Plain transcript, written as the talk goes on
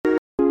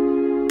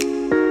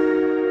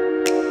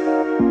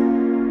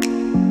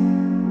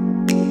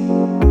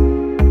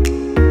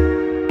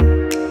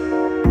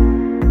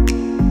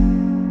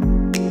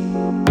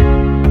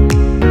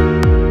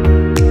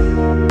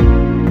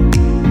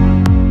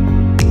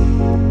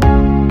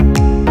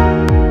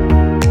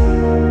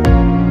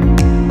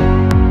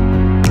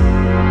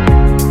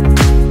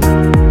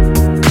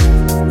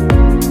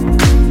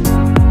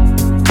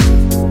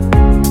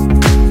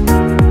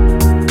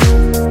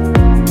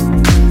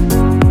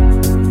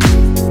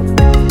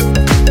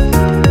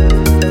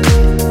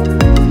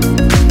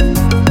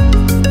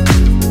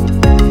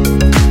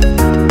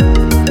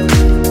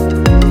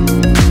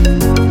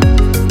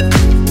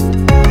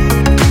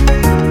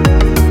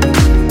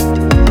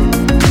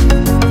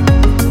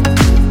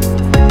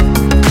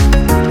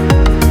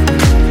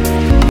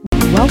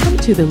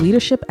to the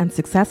Leadership and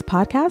Success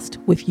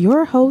Podcast with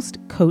your host,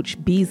 Coach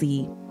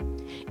BZ.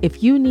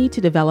 If you need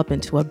to develop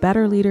into a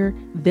better leader,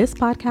 this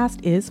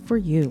podcast is for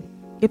you.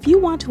 If you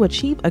want to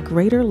achieve a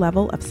greater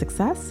level of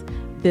success,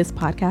 this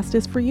podcast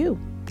is for you.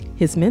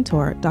 His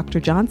mentor, Dr.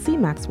 John C.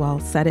 Maxwell,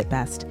 said it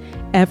best: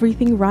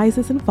 everything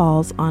rises and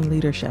falls on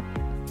leadership.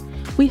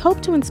 We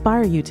hope to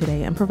inspire you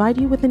today and provide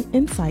you with an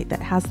insight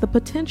that has the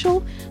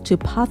potential to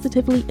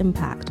positively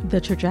impact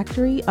the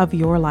trajectory of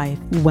your life.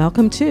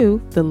 Welcome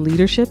to the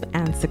Leadership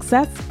and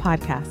Success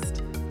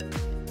Podcast.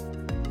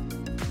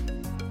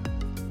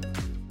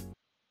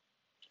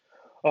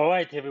 All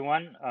right,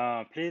 everyone.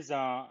 Please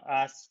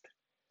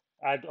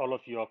add all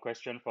of your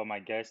questions for my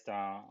guest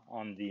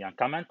on the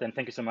comment. And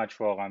thank you so much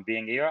for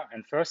being here.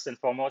 And first and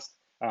foremost,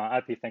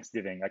 happy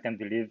Thanksgiving. I can't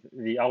believe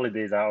the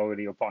holidays are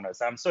already upon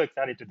us. I'm so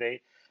excited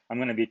today. I'm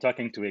going to be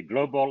talking to a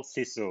global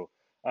CISO.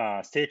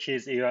 Stage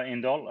is here,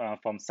 Hindle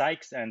from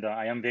Sykes, and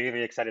I am very,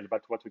 very excited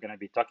about what we're going to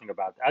be talking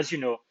about. As you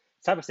know,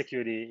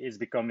 cybersecurity is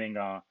becoming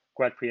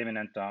quite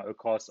preeminent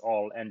across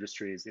all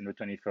industries in the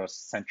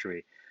 21st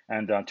century.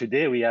 And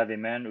today we have a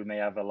man who may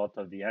have a lot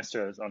of the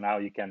answers on how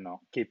you can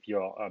keep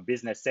your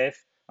business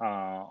safe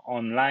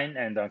online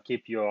and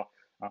keep your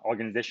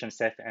organization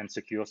safe and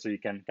secure, so you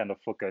can kind of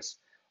focus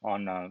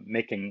on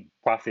making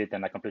profit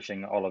and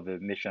accomplishing all of the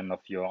mission of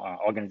your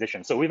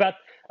organization. So without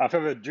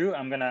further ado,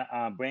 I'm going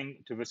to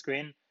bring to the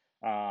screen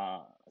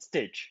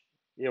Stage.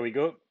 Here we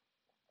go.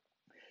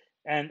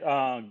 And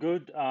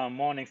good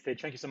morning,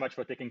 Stage. Thank you so much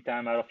for taking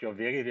time out of your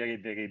very, very,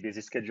 very busy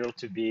schedule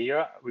to be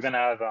here. We're going to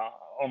have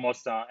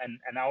almost an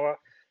hour,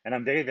 and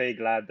I'm very, very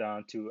glad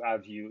to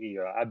have you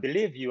here. I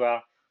believe you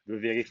are the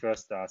very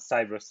first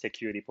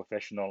cybersecurity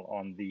professional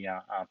on the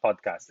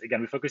podcast.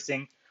 Again, we're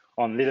focusing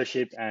on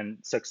leadership and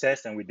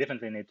success, and we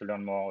definitely need to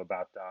learn more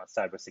about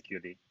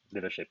cybersecurity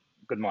leadership.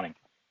 Good morning.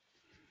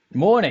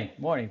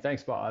 Morning.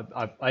 Thanks, Bob.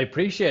 I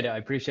appreciate it. I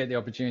appreciate the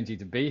opportunity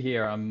to be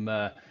here.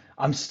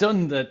 I'm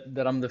stunned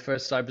that I'm the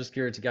first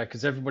cybersecurity guy,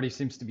 because everybody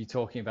seems to be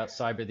talking about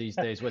cyber these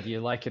days, whether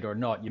you like it or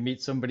not. You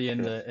meet somebody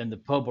in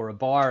the pub or a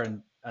bar,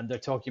 and they're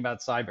talking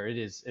about cyber. It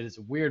is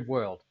a weird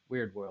world.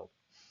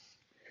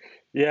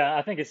 Yeah,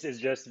 I think it's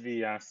just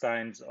the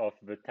signs of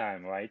the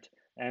time, right?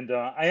 And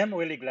I am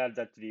really glad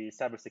that the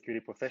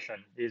cybersecurity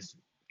profession is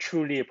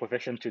truly a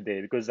profession today,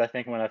 because I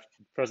think when I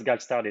first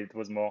got started, it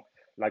was more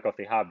like of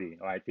a hobby,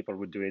 right? People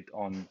would do it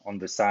on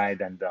the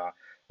side, and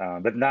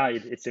but now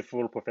it's a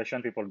full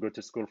profession. People go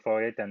to school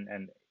for it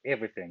and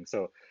everything.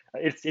 So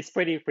it's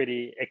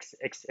pretty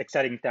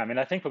exciting time. And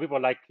I think for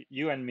people like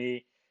you and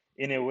me,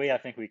 in a way, I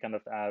think we kind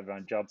of have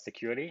job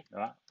security.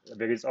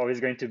 There is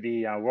always going to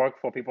be work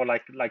for people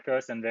like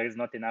us, and there is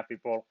not enough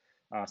people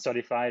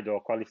certified or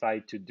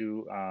qualified to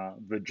do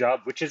the job,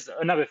 which is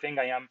another thing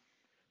I am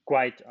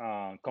quite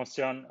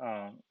concerned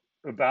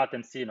about,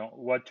 and see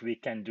what we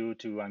can do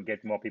to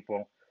get more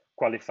people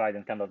qualified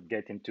and kind of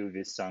get into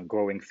this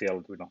growing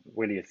field,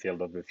 really a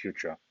field of the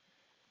future.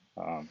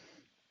 Um,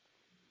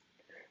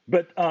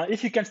 but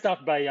if you can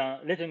start by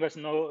letting us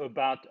know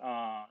about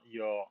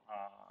your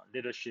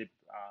leadership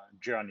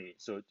journey.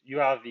 So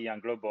you are the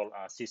global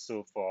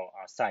CISO for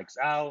Sykes.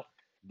 How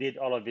did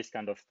all of this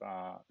kind of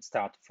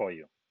start for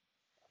you?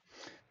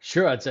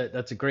 Sure,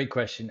 that's a great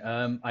question.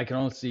 I can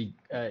honestly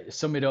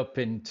sum it up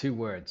in two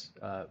words: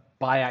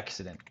 by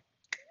accident.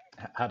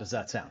 How does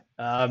that sound?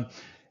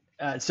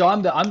 So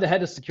I'm the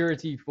head of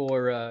security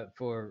for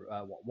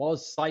what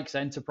was Sykes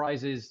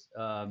Enterprises,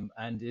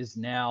 and is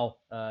now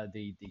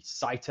the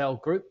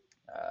Cytel Group.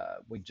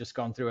 We've just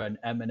gone through an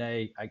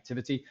M&A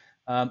activity,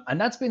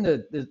 and that's been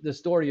the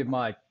story of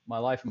my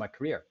life and my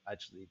career.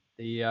 Actually,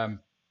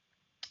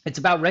 it's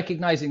about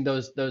recognizing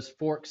those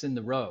forks in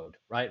the road,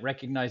 right?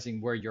 Recognizing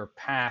where your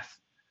path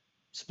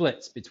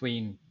splits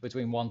between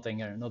one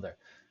thing and another.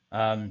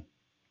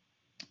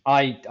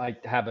 I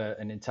have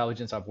an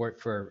intelligence. I've worked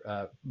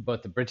for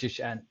both the British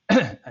and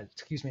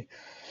excuse me.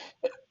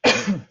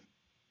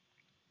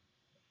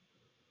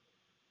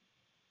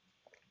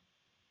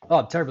 Oh,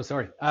 I'm terrible.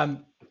 Sorry. Let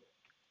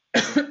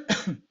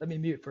me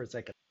mute for a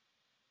second.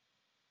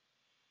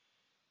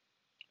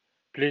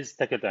 Please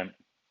take your time.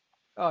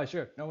 Oh,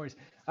 sure. No worries.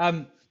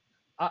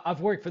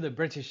 I've worked for the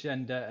British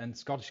and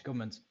Scottish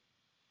governments,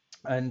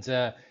 and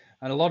a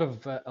lot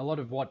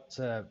of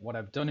what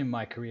I've done in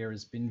my career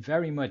has been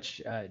very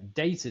much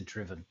data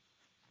driven.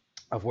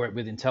 I've worked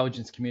with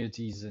intelligence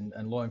communities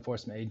and law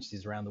enforcement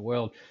agencies around the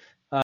world,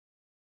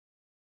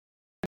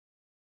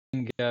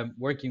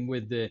 working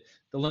with the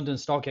London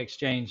Stock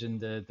Exchange and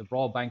the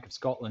Royal Bank of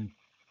Scotland,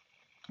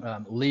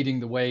 leading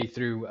the way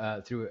through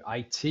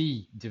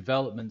IT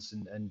developments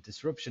and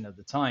disruption at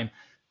the time.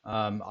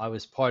 I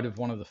was part of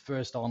one of the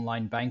first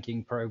online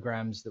banking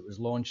programs that was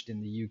launched in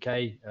the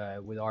UK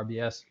with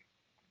RBS.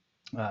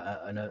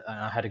 And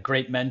I had a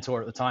great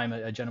mentor at the time,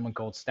 a gentleman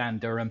called Stan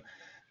Durham.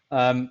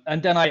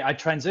 And then I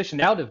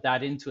transitioned out of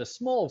that into a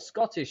small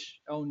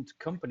Scottish-owned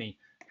company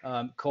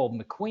called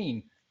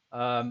McQueen.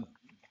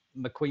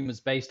 McQueen was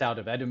based out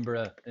of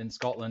Edinburgh in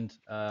Scotland,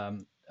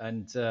 and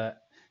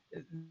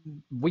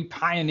we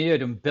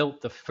pioneered and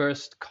built the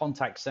first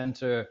contact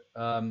center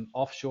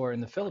offshore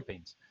in the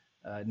Philippines.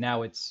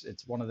 Now it's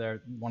one of the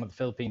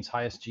Philippines'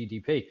 highest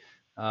GDP,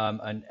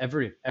 and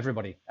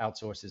everybody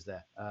outsources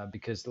there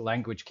because the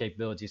language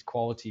capabilities,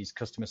 qualities,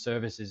 customer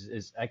service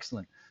is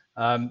excellent.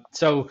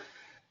 So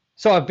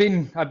I've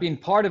been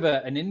part of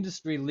an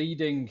industry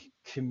leading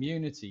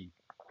community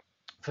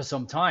for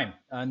some time,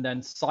 and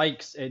then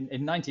Sykes in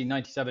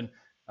 1997,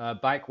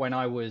 back when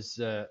I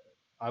was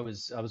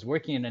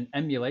working in an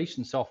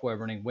emulation software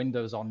running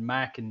Windows on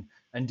Mac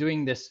and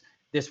doing this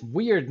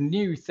weird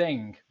new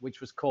thing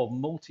which was called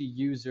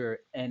multi-user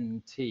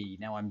NT.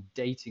 Now I'm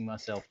dating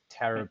myself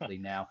terribly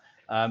now,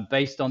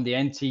 based on the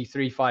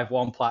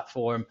NT351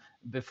 platform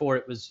before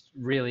it was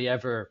really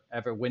ever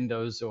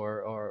Windows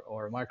or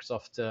a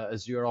Microsoft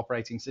Azure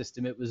operating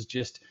system. It was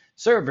just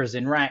servers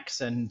in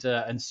racks and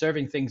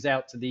serving things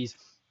out to these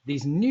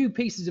new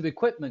pieces of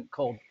equipment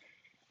called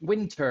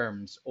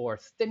WinTerms or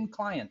thin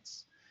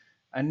clients.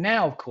 And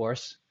now, of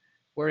course,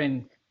 we're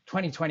in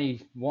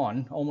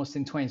 2021, almost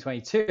in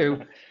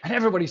 2022, and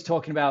everybody's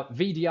talking about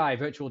VDI,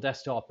 virtual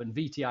desktop, and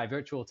VTI,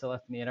 virtual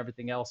telephony, and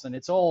everything else. And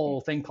it's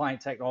all thin client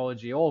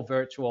technology, all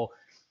virtual.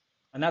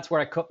 And that's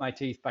where I cut my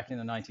teeth back in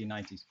the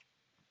 1990s.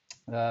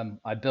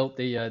 I built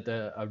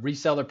a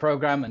reseller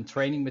program and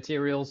training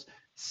materials,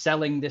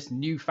 selling this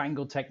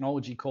newfangled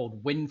technology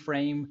called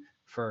WinFrame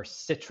for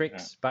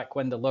Citrix, back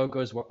when the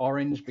logos were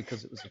orange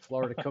because it was a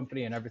Florida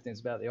company and everything's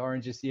about the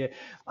oranges here.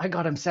 My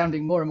God, I'm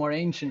sounding more and more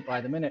ancient by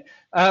the minute.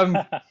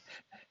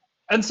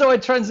 And so I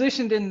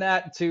transitioned in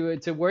that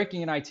to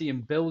working in IT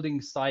and building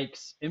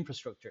Sykes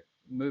infrastructure,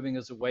 moving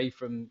us away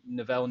from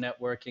Novell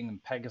networking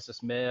and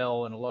Pegasus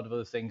Mail and a lot of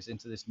other things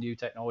into this new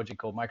technology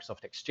called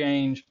Microsoft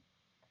Exchange.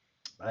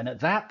 And at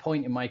that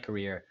point in my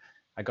career,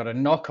 I got a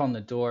knock on the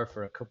door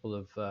for a couple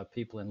of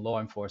people in law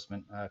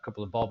enforcement, a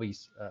couple of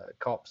bobbies,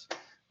 cops,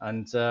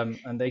 and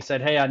they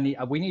said, "Hey,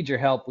 we need your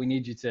help. We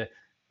need you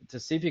to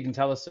see if you can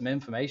tell us some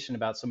information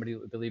about somebody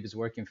that we believe is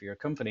working for your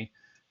company.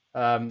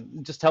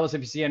 Just tell us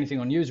if you see anything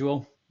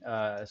unusual."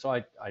 So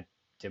I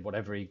did what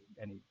any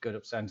good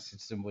upstanding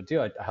citizen would do.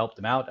 I helped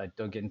them out. I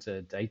dug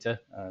into data,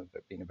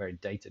 but being a very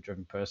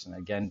data-driven person,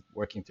 again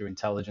working through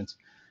intelligence,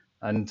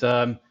 and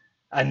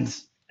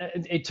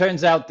it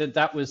turns out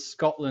that was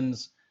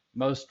Scotland's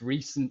most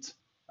recent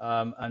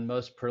and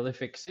most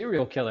prolific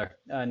serial killer.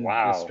 And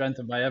Wow. the strength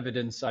of my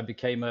evidence, I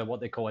became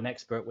what they call an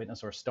expert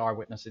witness or a star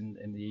witness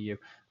in the EU.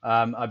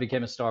 I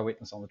became a star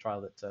witness on the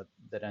trial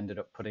that ended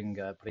up putting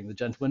the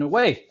gentleman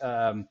away.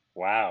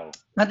 Wow.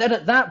 And then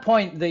at that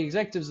point, the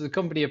executives of the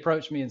company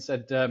approached me and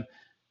said,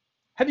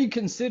 "Have you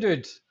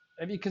considered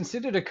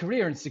a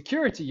career in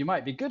security? You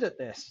might be good at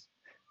this."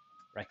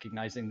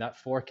 Recognizing that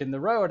fork in the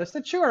road, I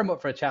said, "Sure, I'm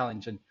up for a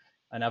challenge," and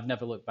I've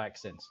never looked back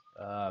since.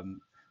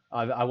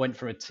 I went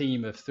from a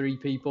team of 3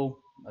 people,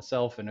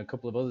 myself and a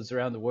couple of others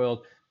around the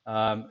world,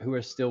 who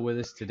are still with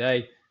us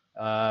today.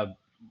 And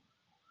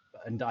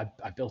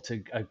I built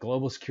a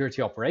global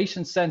security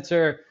operations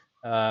center,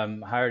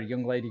 hired a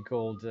young lady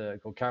called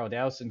Carol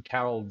Dowson.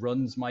 Carol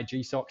runs my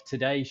GSOC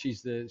today.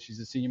 She's the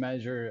senior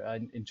manager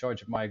in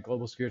charge of my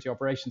global security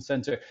operations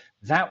center.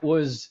 That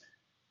was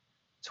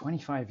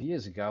 25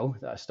 years ago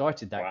that I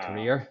started that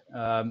career,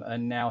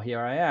 and now here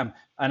I am.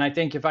 And I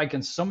think if I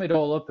can sum it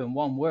all up in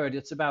one word,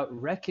 it's about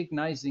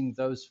recognizing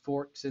those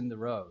forks in the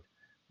road,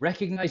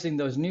 recognizing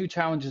those new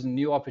challenges and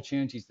new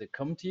opportunities that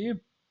come to you,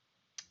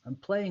 and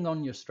playing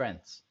on your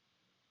strengths.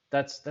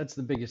 That's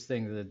the biggest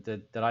thing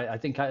that I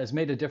think has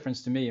made a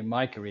difference to me in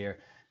my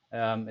career.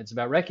 It's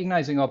about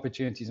recognizing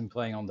opportunities and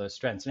playing on those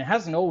strengths. And it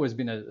hasn't always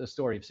been a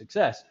story of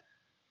success,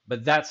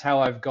 but that's how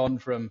I've gone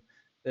from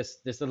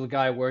this little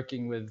guy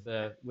working with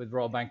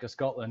Royal Bank of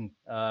Scotland,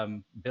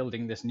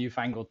 building this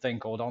newfangled thing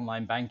called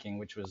online banking,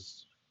 which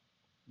was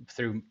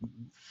through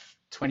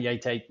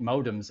 28.8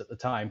 modems at the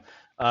time,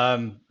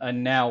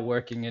 and now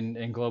working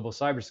in global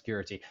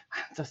cybersecurity.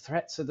 The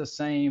threats are the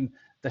same,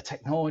 the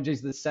technology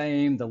is the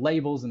same, the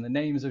labels and the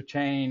names have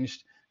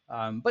changed,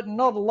 but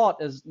not a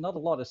lot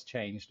has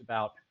changed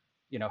about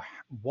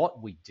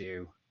what we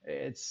do.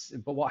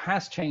 But what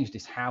has changed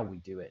is how we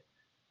do it.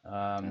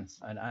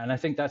 And I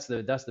think that's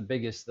the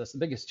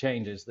biggest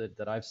changes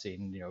that I've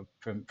seen,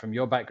 from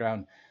your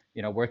background,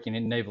 working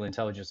in naval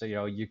intelligence.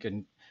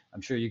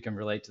 I'm sure you can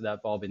relate to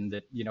that, Bob, in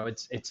that,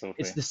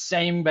 it's the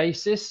same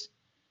basis,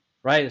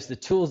 right? It's the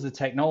tools, the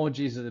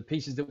technologies, or the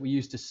pieces that we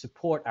use to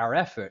support our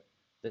effort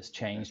that's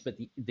changed, but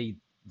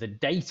the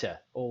data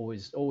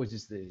always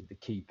is the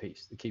key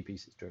piece. The key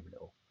piece that's driven it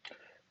all.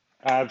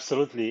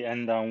 Absolutely.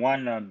 And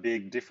one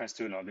big difference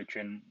too,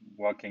 between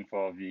working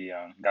for the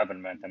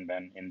government and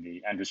then in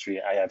the industry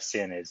I have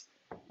seen is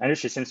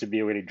industry seems to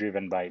be really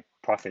driven by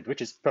profit,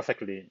 which is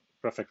perfectly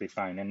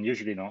fine. And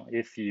usually,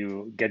 if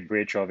you get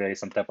breached or there is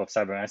some type of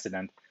cyber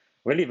incident,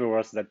 really the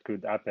worst that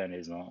could happen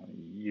is,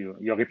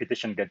 your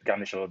reputation get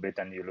garnished a little bit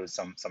and you lose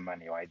some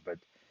money, right? But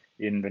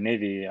in the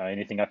Navy,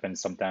 anything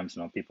happens, sometimes,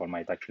 people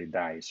might actually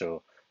die.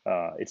 So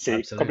it's a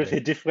Absolutely. completely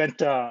different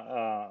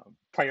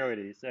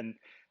priorities. And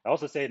I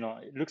also say,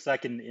 it looks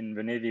like in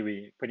the Navy,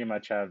 we pretty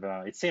much have,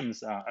 it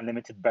seems,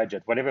 unlimited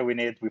budget. Whatever we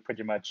need, we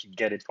pretty much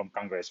get it from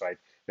Congress, right?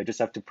 We just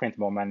have to print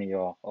more money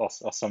or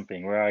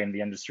something. Where in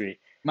the industry,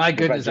 My the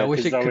goodness, I budget wish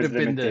is it could always have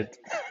been limited.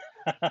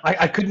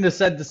 I couldn't have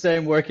said the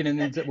same working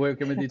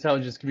with the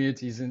intelligence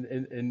communities in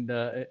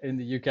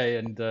the UK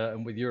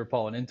and with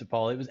Europol and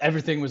Interpol. It was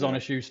everything was on Yeah, a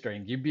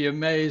shoestring. You'd be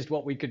amazed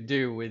what we could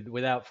do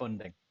without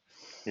funding.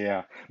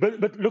 yeah.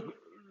 But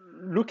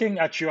looking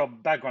at your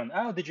background,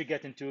 how did you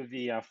get into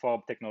the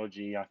FOB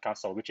Technology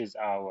Council, which is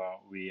how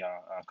we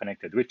are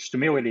connected, which to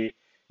me really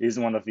is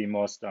one of the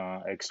most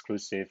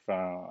exclusive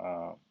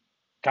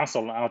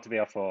council out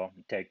there for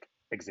tech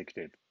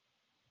executive.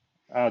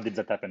 How did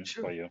that happen for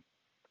Sure. you?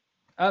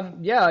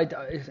 Yeah,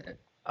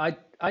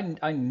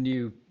 I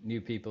knew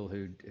people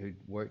who'd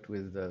worked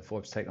with the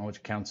Forbes Technology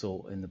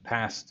Council in the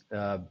past,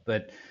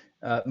 but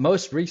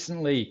most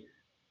recently,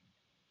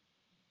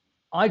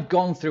 I've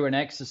gone through an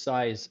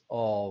exercise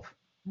of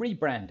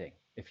rebranding,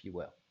 if you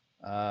will.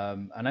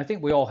 And I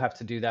think we all have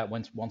to do that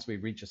once we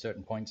reach a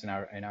certain point in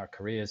our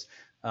careers.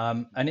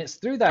 And it's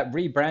through that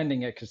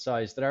rebranding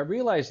exercise that I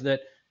realized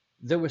that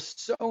there were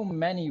so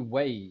many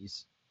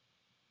ways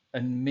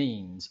and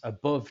means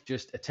above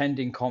just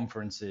attending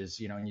conferences,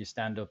 and you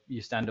stand up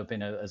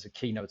as a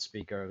keynote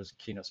speaker. I was a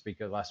keynote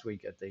speaker last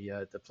week at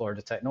the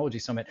Florida Technology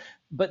Summit.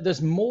 But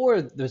there's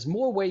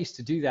more ways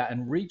to do that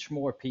and reach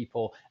more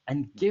people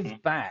and Mhm.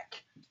 give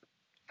back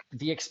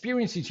the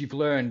experiences you've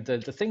learned, the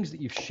things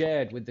that you've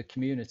shared with the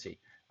community.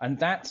 And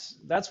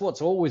that's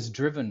what's always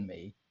driven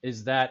me,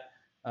 is that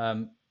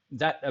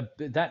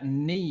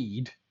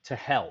need to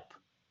help.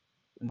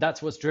 And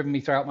that's what's driven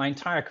me throughout my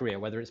entire career,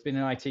 whether it's been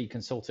in IT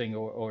consulting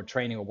or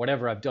training or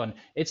whatever I've done.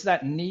 It's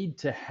that need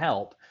to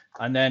help,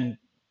 and then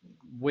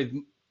with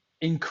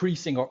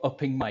increasing or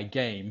upping my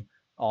game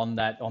on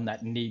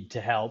that need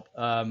to help,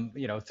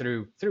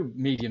 through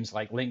mediums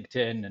like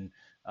LinkedIn, and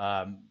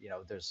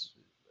there's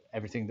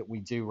everything that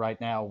we do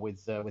right now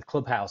with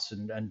Clubhouse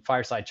and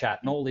Fireside Chat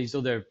and all these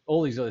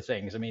other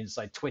things. I mean, it's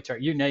like Twitter,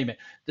 you name it.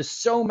 There's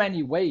so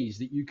many ways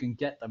that you can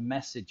get the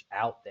message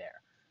out there.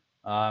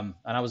 And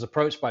I was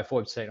approached by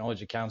Forbes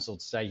Technology Council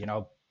to say,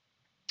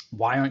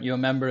 why aren't you a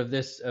member of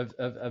this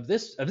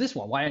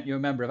one? Why aren't you a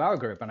member of our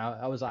group? And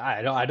I was like,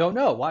 I don't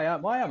know. Why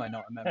am I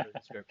not a member of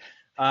this group?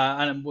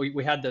 And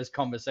we had those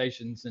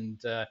conversations,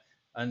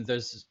 and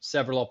there's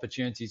several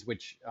opportunities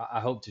which I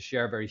hope to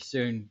share very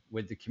soon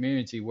with the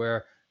community,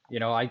 where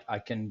I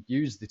can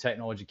use the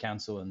Technology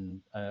Council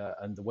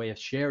and the way of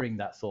sharing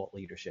that thought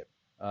leadership,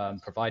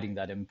 providing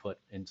that input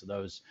into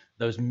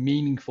those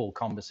meaningful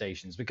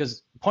conversations.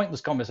 Because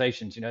pointless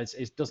conversations,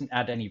 it doesn't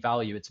add any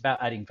value. It's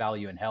about adding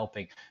value and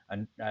helping.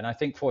 And I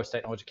think Force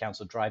Technology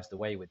Council drives the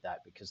way with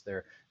that, because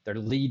they're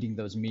leading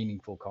those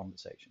meaningful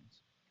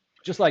conversations.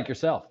 Just like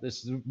yourself,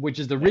 which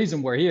is the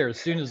reason we're here. As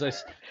soon as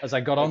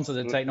I got onto the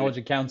Absolutely.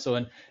 Technology Council,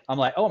 and I'm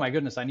like, oh my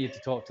goodness, I need to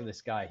talk to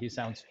this guy. He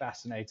sounds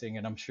fascinating,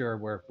 and I'm sure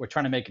we're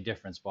trying to make a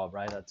difference, Bob.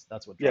 Right?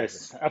 That's what drives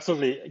us. Yes,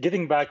 absolutely.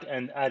 Giving back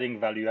and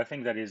adding value. I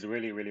think that is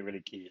really, really,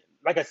 really key.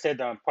 Like I said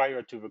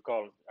prior to the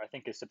call, I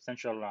think a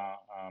substantial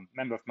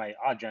member of my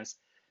audience,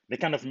 they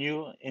kind of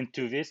new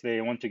into this.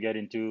 They want to get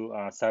into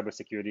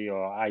cybersecurity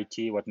or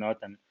IT, whatnot,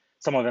 and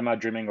some of them are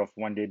dreaming of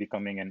one day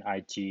becoming an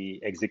IT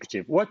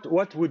executive.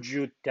 What would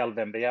you tell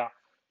them? They are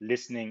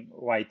listening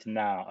right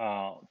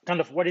now.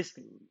 Kind of what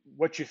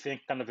you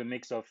think? Kind of a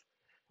mix of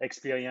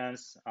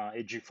experience,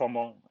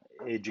 formal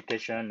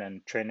education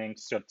and training,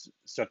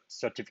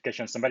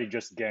 certification, somebody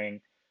just getting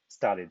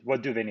started.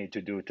 What do they need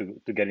to do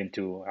to get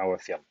into our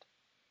field?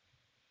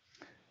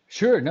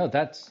 Sure. No,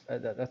 that's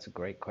a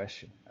great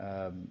question.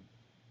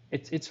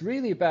 It's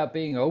really about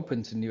being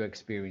open to new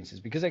experiences,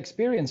 because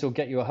experience will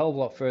get you a hell of a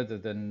lot further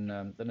than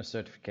a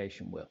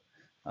certification will.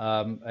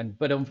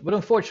 But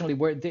unfortunately,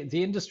 where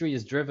the industry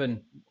is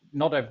driven,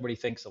 not everybody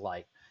thinks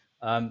alike.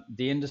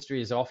 The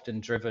industry is often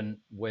driven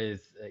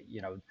with,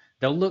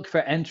 they'll look for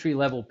entry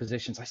level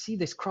positions. I see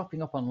this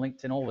cropping up on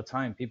LinkedIn all the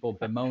time. People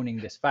bemoaning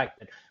this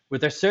fact that where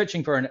they're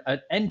searching for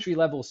an entry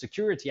level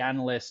security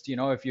analyst.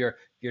 If you're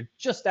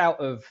just out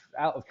of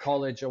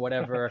college or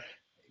whatever,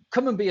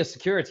 come and be a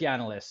security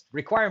analyst.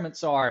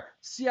 Requirements are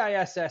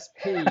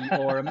CISSP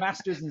or a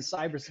master's in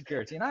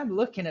cybersecurity. And I'm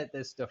looking at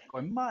this stuff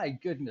going, my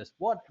goodness,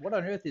 what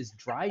on earth is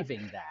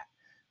driving that?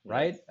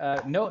 Yes.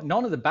 Right? No,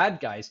 none of the bad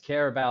guys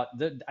care about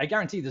the. I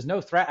guarantee there's no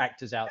threat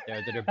actors out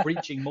there that are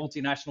breaching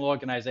multinational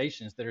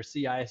organizations that are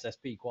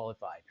CISSP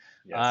qualified.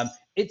 Yes.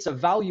 It's a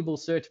valuable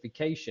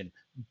certification,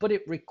 but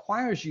it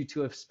requires you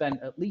to have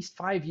spent at least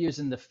 5 years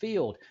in the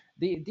field.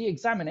 The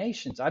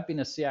examinations, I've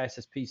been a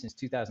CISSP since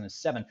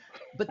 2007,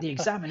 but the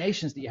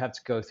examinations that you have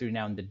to go through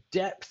now and the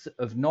depth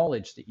of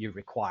knowledge that you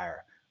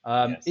require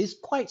Yes. is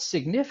quite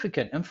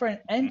significant. And for an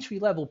Hmm. entry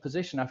level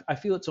position, I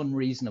feel it's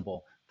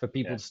unreasonable for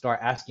people to Yes. start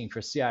asking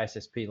for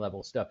CISSP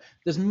level stuff.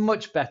 There's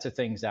much better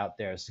things out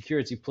there,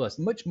 Security Plus,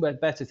 much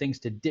better things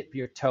to dip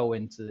your toe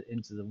into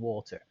the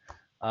water.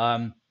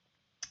 Um,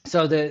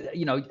 so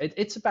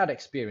it's about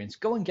experience.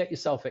 Go and get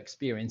yourself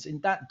experience,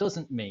 and that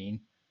doesn't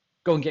mean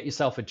go and get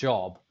yourself a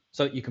job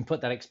so that you can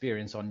put that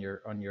experience on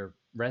your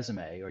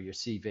resume or your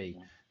CV.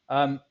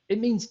 Yeah. It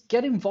means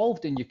get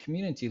involved in your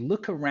community.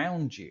 Look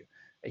around you.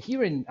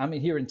 Here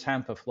in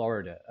Tampa,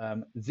 Florida.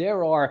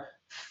 There are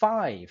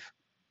 5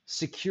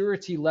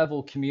 security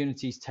level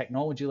communities,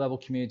 technology level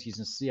communities,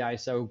 and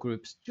CISO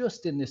groups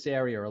just in this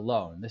area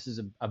alone. This is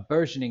a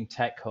burgeoning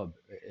tech hub,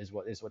 is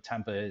what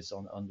Tampa is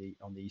on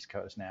the East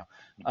Coast now.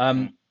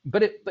 Mhm.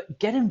 But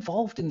get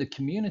involved in the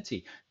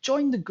community.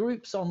 Join the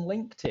groups on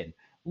LinkedIn.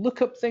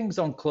 Look up things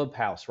on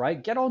Clubhouse,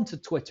 right? Get onto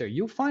Twitter.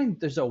 You'll find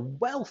there's a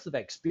wealth of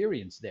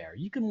experience there.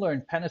 You can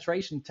learn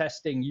penetration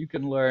testing. You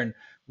can learn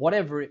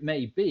whatever it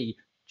may be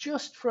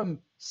just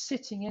from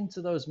sitting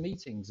into those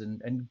meetings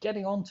and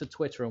getting onto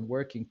Twitter and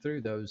working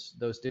through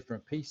those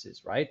different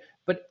pieces, right?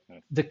 But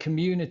Yes. the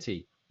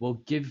community will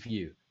give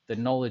you the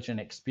knowledge and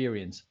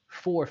experience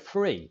for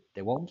free.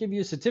 They won't give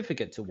you a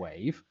certificate to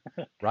waive,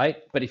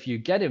 right? But if you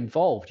get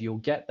involved, you'll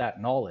get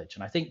that knowledge.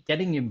 And I think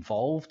getting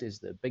involved is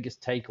the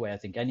biggest takeaway I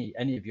think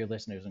any of your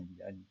listeners and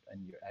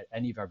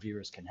any of our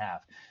viewers can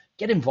have.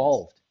 Get Yes.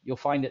 involved. You'll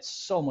find it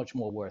so much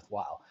more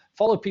worthwhile.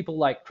 Follow people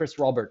like Chris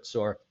Roberts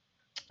or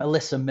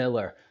Alyssa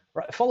Miller.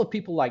 Right? Follow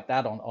people like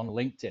that on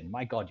LinkedIn.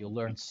 My God, you'll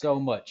learn so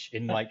much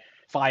in like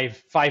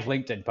five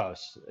LinkedIn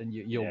posts, and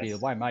you'll be, Yes.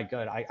 why, my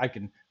God, I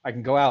can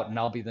go out and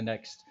I'll be the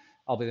next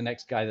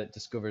guy that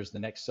discovers the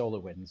next solar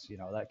winds,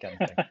 that kind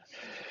of thing.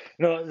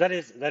 No, that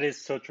is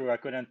so true. I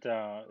couldn't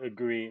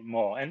agree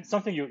more. And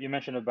something you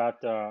mentioned about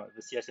the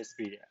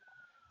CSSP,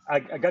 I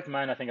got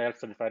mine. I think I got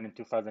certified in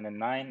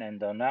 2009, and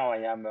now I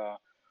am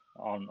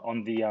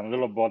on the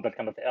little board that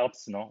kind of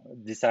helps,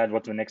 decide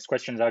what the next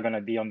questions are going to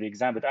be on the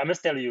exam. But I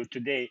must tell you,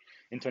 today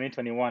in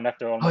 2021,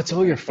 after Oh, almost it's what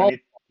all your fault.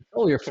 20, It's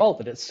all your fault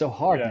that it's so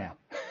hard yeah. now.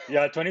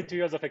 Yeah, 22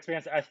 years of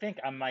experience. I think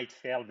I might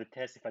fail the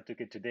test if I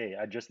took it today.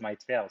 I just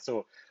might fail.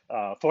 So,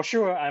 for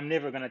sure, I'm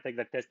never going to take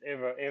that test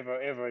ever, ever,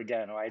 ever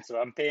again, right? So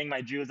I'm paying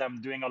my dues. I'm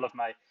doing all of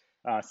my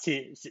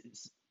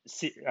CEUs,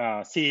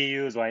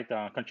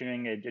 right?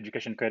 Continuing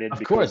education credit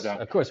because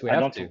Of course, we I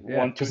have don't to, yeah,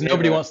 want to because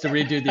nobody ever wants to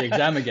redo the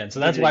exam again. So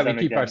do that's the why we exam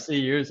keep our again.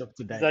 CEUs up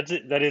to date. That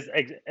is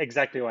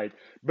exactly right.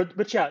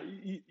 But yeah,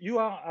 you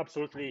are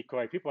absolutely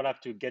correct. People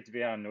have to get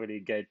there and really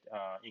get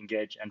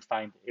engaged and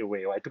find a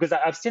way, right? Because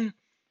I've seen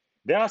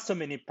there are so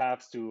many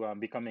paths to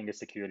becoming a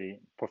security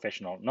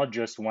professional, not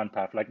just one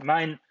path. Like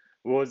mine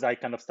was, I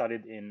kind of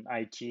started in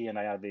IT and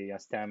I have a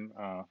STEM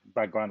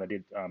background. I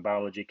did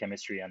biology,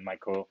 chemistry, and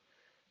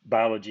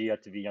microbiology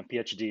at the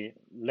PhD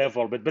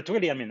level. But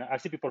really, I mean, I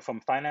see people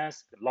from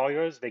finance,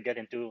 lawyers, they get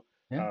into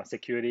Yeah.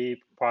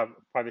 security,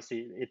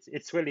 privacy.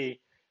 It's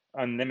really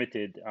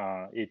unlimited,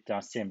 it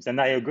seems. And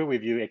I agree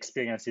with you,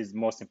 experience is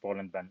most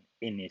important than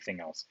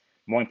anything else,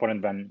 more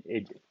important than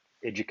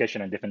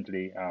education and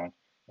definitely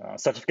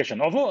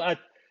certification. Although I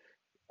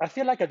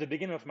feel like at the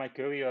beginning of my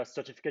career,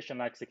 certification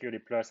like Security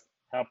Plus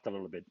helped a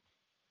little bit.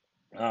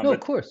 No, But of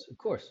course.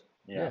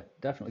 yeah, Yeah,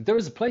 definitely. There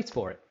is a place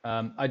for it.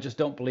 I just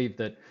don't believe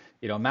that,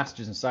 a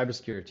master's in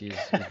cybersecurity is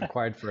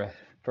required for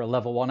a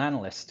level 1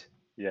 analyst.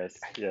 yes,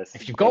 yes,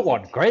 If you've got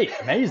doesn't. one, great,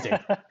 amazing,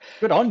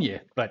 good on you.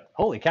 But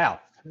holy cow,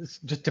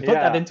 just to put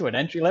that Yeah, into an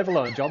entry level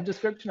or a job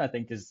description, I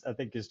think is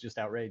just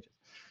outrageous.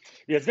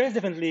 yes, there's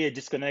definitely a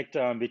disconnect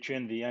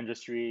between the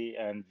industry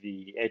and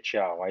the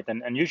HR, right?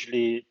 And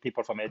usually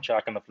people from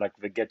HR kind of like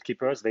the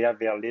gatekeepers. They have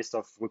their list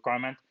of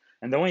requirements,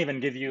 and they won't even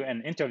give you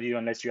an interview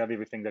unless you have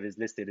everything that is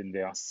listed in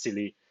their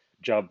silly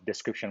job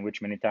description,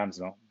 which many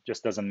times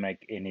just doesn't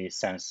make any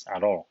sense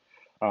at all.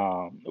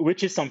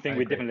 Which is something I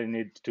we agree. definitely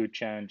need to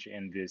change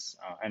in this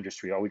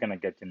industry, or we're gonna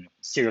get in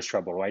serious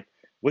trouble, right?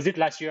 Was it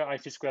last year?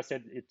 IT Square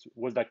said it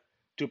was like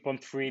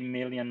 2.3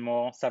 million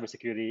more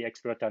cybersecurity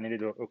experts are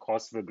needed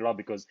across the globe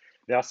because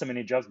there are so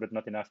many jobs, but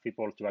not enough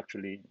people to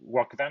actually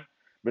work them.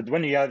 But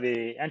when you have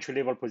a entry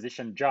level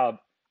position job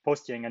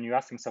posting and you're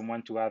asking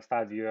someone to have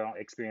 5 year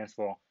experience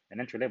for an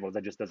entry level,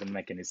 that just doesn't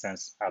make any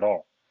sense at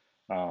all.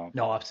 Uh,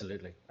 No,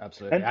 absolutely,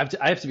 absolutely. and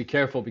I have to be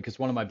careful because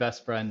one of my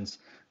best friends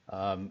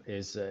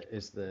is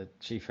the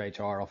chief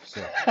HR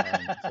officer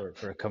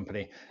for a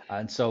company,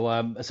 and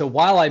so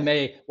while I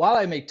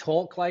may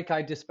talk like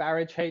I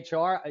disparage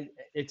HR,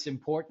 it's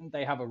important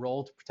they have a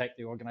role to protect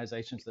the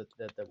organizations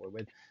that we're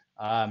with.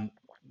 Um,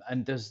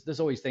 and there's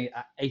always things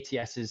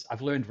ATSs.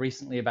 I've learned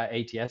recently about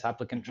ATS,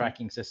 applicant Mhm.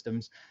 tracking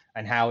systems,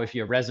 and how if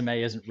your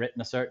resume isn't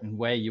written a certain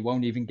way, you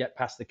won't even get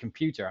past the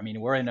computer. I mean,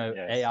 we're in a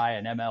Yes, AI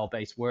and ML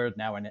based world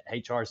now, and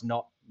HR is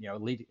not,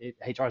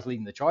 HR is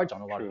leading the charge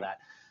on a lot of true. that.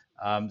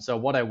 So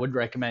what I would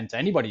recommend to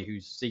anybody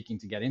who's seeking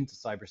to get into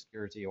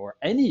cybersecurity or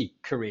any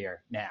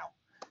career now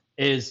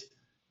is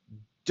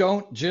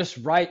don't just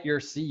write your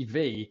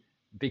CV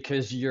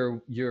because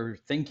you're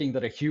thinking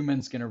that a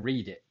human's going to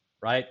read it,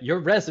 right? Your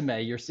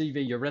resume, your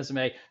CV, your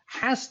resume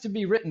has to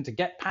be written to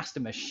get past a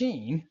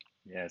machine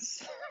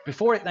Yes.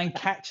 before it then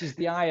catches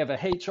the eye of a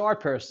HR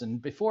person,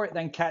 before it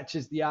then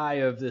catches the eye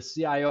of the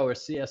CIO or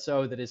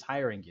CSO that is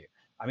hiring you.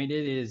 I mean,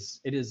 it is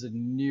a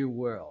new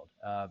world.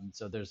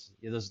 So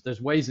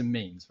there's ways and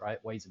means,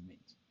 right? Ways and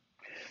means.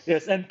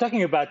 Yes, and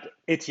talking about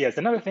ATS,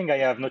 another thing I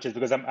have noticed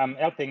because I'm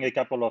helping a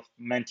couple of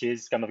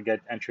mentees kind of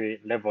get entry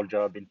level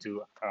job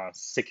into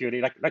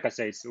security. Like I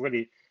say, it's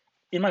really,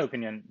 in my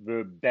opinion,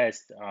 the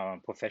best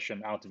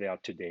profession out there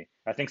today.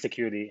 I think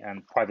security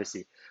and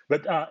privacy.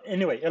 But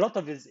anyway, a lot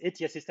of this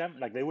ATS system,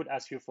 like they would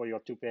ask you for your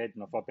 2-page,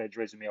 4-page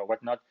resume or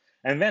whatnot,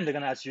 and then they're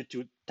gonna ask you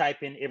to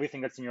type in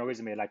everything that's in your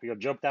resume, like your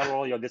job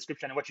title, your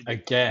description, and what you did.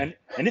 Again,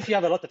 And if you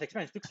have a lot of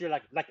experience, it takes you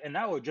like an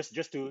hour just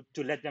to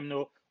let them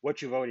know what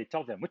you've already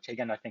told them, which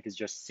again I think is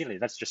just silly.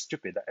 That's just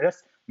stupid.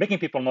 That's making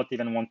people not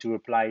even want to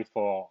apply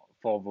for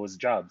those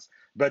jobs.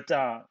 But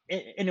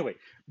anyway,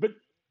 but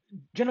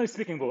generally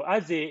speaking, though,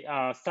 as a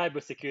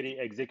cybersecurity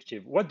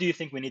executive, what do you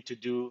think we need to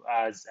do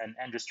as an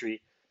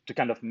industry to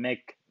kind of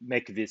make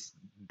this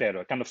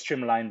better, kind of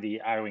streamline the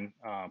hiring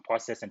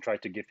process and try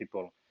to give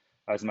people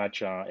as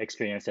much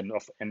experience and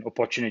of an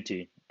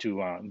opportunity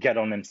to get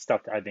on and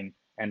start having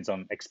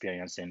hands-on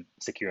experience in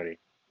security?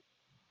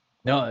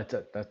 no,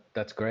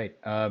 that's great.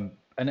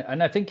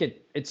 And I think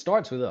it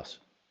starts with us,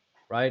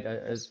 right?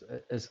 Yes.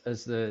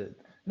 As the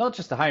not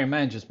just the hiring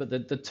managers, but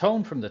the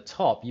tone from the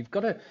top.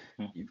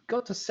 Mm, You've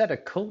got to set a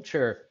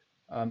culture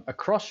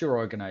across your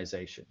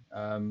organization.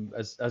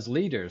 As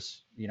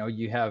leaders, you know,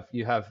 you have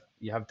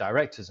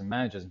directors and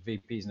managers and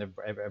VPs and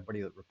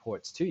everybody that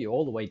reports to you,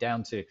 all the way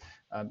down to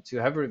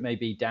whoever it may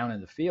be down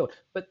in the field.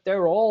 But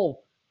they're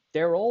all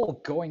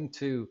going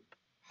to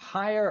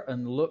hire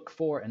and look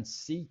for and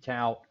seek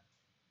out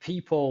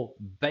people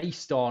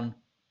based on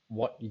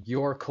what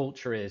your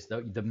culture is,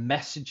 the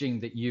messaging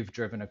that you've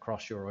driven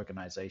across your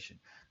organization.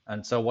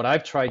 And so what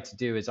I've tried to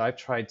do is I've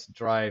tried to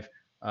drive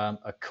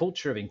a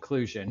culture of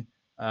inclusion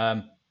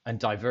and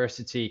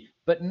diversity,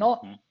 but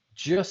not mm,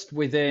 just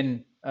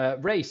within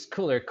race,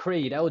 color,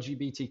 creed,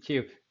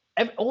 LGBTQ.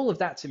 All of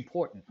that's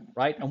important,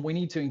 right? And we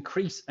need to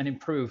increase and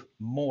improve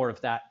more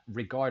of that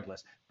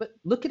regardless. But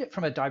look at it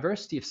from a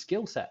diversity of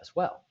skill set as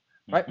well,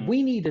 right? mhm,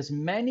 We need as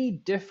many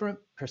different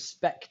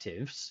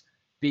perspectives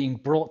being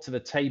brought to the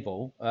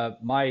table.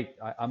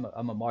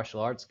 I'm a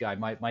martial arts guy.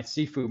 My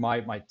Sifu,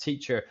 my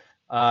teacher,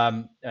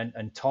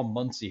 and Tom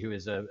Muncie, who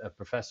is a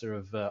professor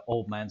of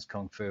old man's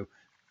kung fu,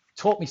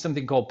 taught me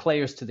something called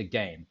players to the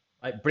game.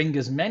 Right? Bring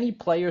as many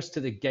players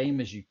to the game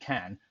as you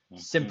can, mhm.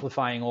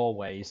 simplifying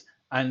always,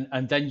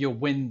 and then you'll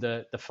win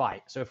the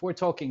fight. So if we're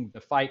talking,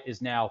 the fight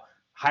is now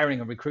hiring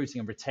and recruiting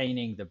and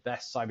retaining the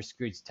best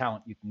cybersecurity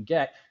talent you can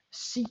get.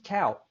 Seek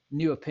out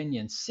new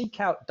opinions, seek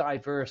out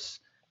diverse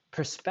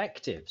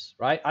perspectives,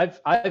 right?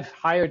 I've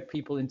hired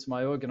people into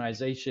my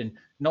organization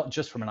not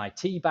just from an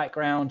IT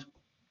background.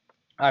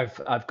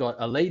 I've got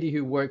a lady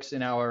who works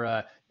in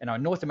our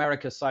North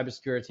America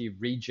cybersecurity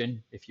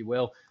region, if you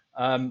will,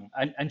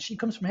 and she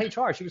comes from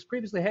HR. She was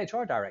previously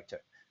HR director,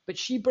 but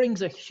she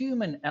brings a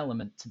human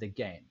element to the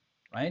game,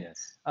 right?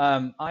 Yes.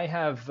 I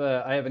have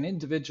an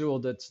individual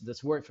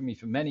that's worked for me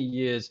for many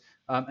years,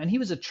 and he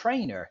was a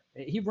trainer.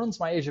 He runs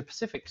my Asia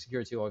Pacific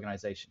security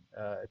organization.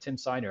 Tim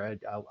Seiner.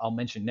 I'll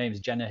mention names.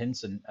 Jenna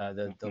Hinson,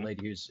 the Mhm,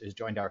 lady who's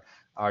joined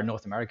our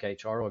North America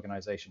HR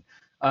organization.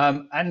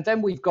 And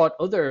then we've got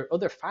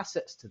other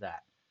facets to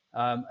that.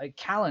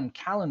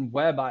 Callan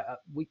Webb.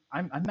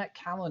 I met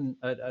Callan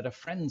at a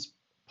friend's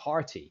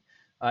party,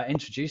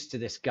 introduced to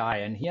this guy,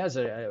 and he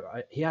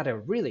had a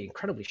really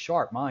incredibly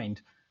sharp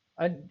mind.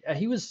 And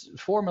he was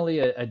formerly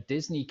a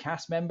Disney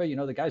cast member, you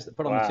know, the guys that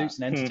put on the wow. suits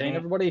and entertain Mhm,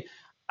 everybody.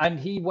 And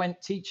he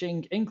went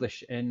teaching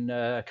English in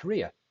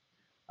Korea.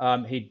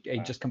 He'd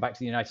wow. just come back to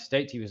the United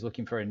States. He was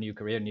looking for a new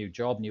career, new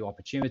job, new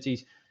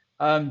opportunities.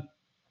 Um,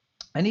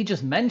 and he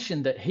just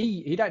mentioned that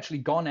he'd actually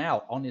gone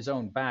out on his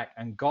own back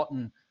and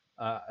gotten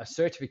a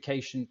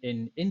certification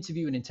in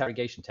interview and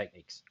interrogation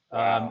techniques,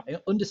 Wow.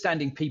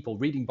 understanding people,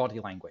 reading body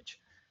language.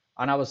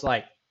 And I was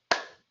like,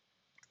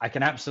 I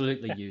can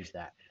absolutely use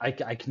that. I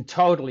can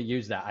totally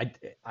use that.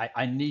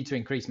 I need to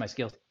increase my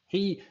skills.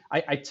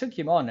 I took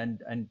him on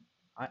and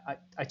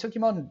I took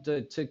him on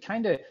to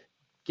kind of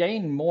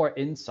gain more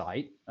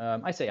insight.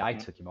 I say I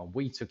Mhm, took him on,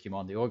 we took him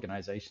on, the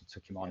organization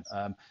took him on,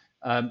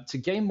 yes. to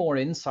gain more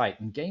insight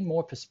and gain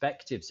more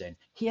perspectives in.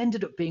 He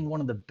ended up being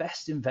one of the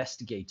best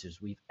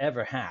investigators we've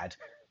ever had,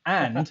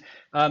 and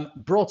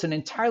brought an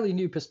entirely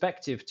new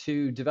perspective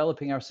to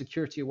developing our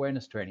security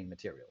awareness training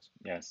materials.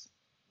 Yes.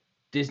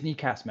 Disney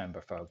cast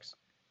member, folks,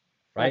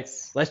 right?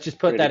 That's Let's just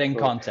put pretty that in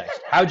cool.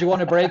 context. How do you want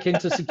to break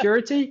into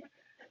security?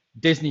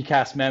 Disney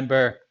cast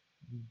member,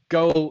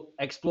 go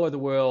explore the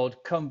world,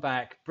 come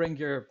back, bring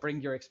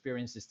your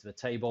experiences to the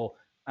table,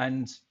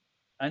 and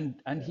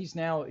Yeah, he's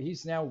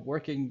now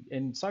working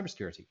in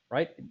cybersecurity,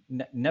 right?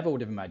 Never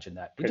would have imagined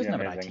that. He pretty doesn't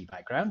have an amazing. IT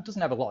background,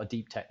 doesn't have a lot of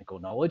deep technical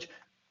knowledge,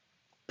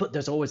 but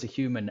there's always a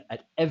human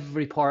at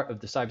every part of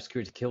the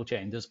cybersecurity kill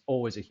chain. There's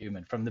always a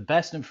human, from the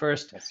best and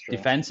first That's true.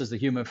 defense as the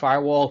human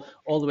firewall,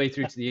 all the way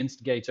through to the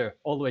instigator,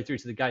 all the way through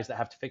to the guys that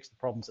have to fix the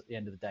problems at the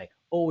end of the day.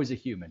 Always a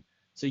human.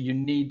 So you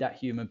need that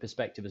human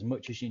perspective as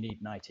much as you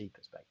need an IT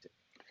perspective.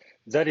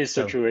 That is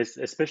so So true,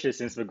 especially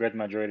since the great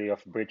majority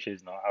of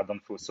breaches now are done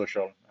through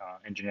social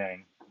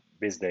engineering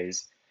these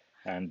days.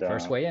 And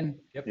first way in.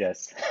 Yep.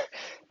 yes,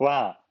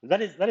 Wow,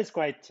 that is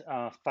quite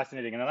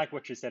fascinating, and I like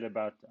what you said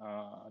about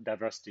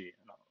diversity.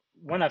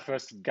 When I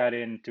first got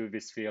into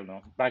this field,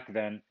 back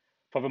then,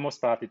 for the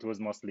most part, it was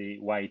mostly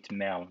white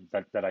male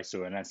that I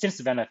saw, and then since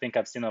then, I think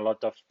I've seen a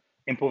lot of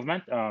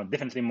improvement.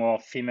 Definitely more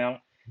female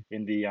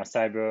in the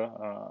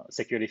cyber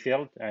security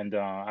field, and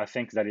I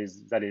think that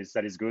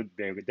is good.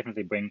 They will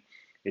definitely bring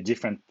a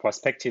different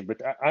perspective,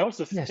 but I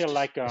also Yeah, feel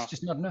like it's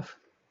just not enough.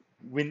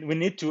 we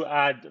need to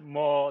add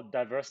more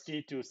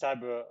diversity to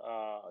cyber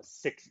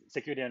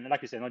security, and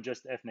like you said, not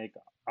just ethnic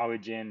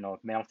origin or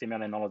male,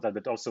 female, and all of that,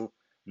 but also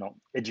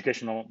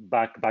educational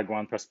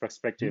background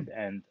perspective Mm.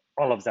 and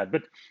all of that.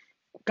 But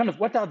kind of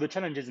what are the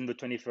challenges in the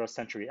 21st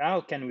century?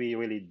 How can we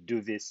really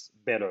do this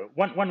better?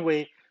 One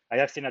way I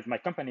have seen at my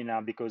company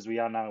now, because we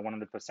are now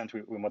 100%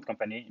 remote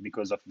company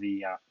because of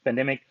the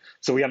pandemic.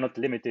 So we are not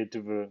limited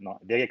to the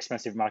very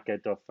expensive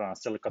market of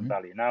Silicon Mm.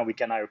 Valley. Now we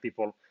can hire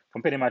people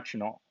from pretty much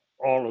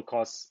all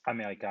across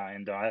America,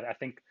 and I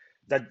think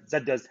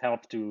that does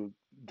help to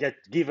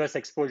give us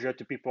exposure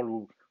to people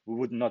who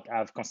would not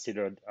have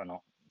considered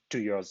 2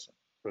 years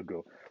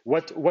ago.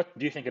 What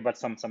do you think about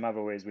some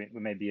other ways we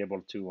may be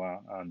able to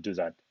do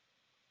that?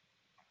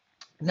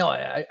 No,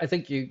 I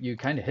think you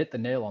kind of hit the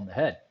nail on the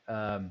head.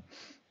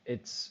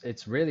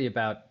 It's really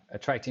about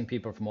attracting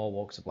people from all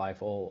walks of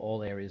life,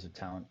 all areas of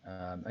talent,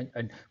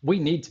 and we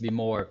need to be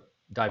more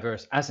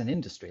diverse as an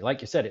industry.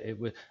 Like you said,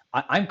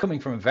 I'm coming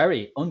from a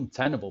very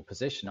untenable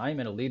position. I am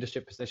in a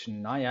leadership position,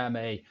 and I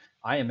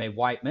am a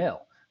white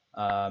male.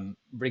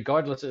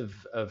 Regardless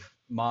of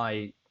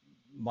my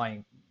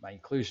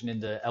inclusion in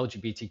the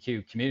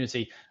LGBTQ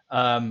community,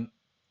 um,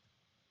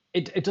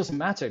 it doesn't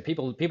matter.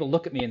 People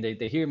look at me and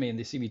they hear me and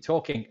they see me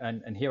talking,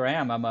 and here I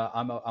am. I'm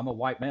a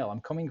white male.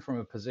 I'm coming from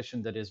a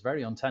position that is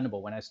very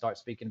untenable when I start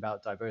speaking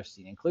about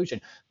diversity and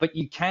inclusion. But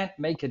you can't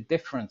make a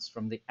difference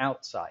from the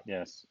outside,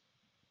 Yes.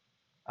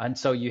 and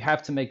so you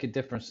have to make a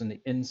difference from the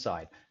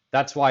inside.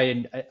 That's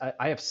why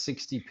I have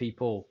 60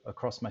 people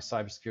across my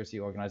cybersecurity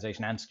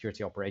organization and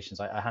security operations.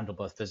 I handle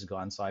both physical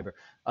and cyber.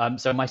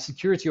 So my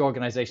security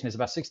organization is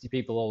about 60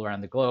 people all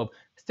around the globe.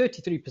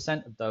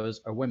 33% of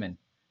those are women.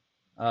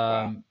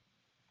 Wow. Um,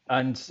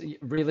 and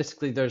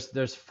realistically, there's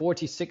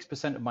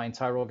 46% of my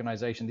entire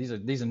organization.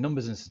 These are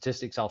numbers and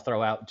statistics I'll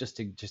throw out just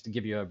to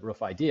give you a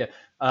rough idea.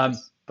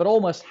 Yes. But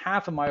almost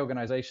half of my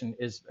organization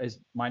is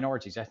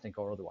minorities, ethnic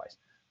or otherwise.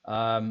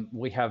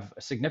 We have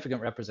a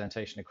significant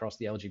representation across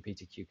the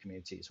LGBTQ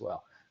community as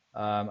well.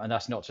 And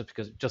that's not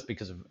just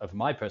because of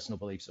my personal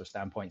beliefs or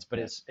standpoints, but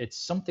Yes. it's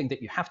something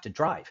that you have to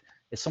drive.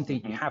 It's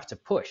something that you Hmm. have to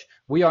push.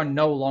 We are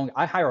no longer.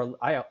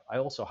 I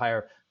also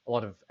hire a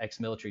lot of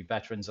ex-military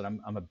veterans,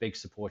 and I'm a big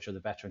supporter of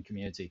the veteran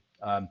community,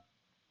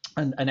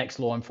 and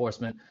ex-law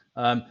enforcement.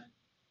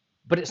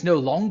 But it's no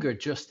longer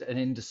just an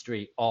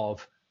industry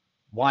of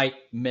white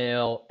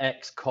male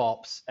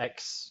ex-cops,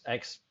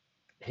 ex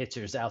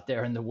hitters out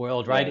there in the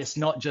world, right? It's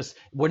Yes. not just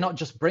We're not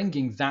just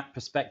bringing that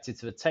perspective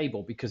to the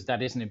table, because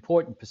that is an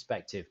important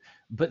perspective,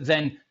 but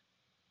then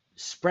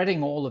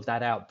spreading all of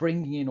that out,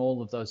 bringing in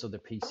all of those other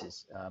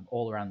pieces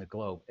all around the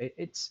globe,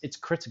 it's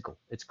critical.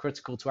 It's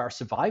critical to our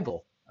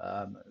survival.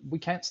 We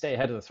can't stay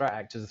ahead of the threat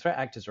actors. The threat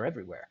actors are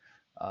everywhere.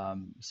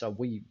 So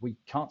we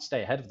can't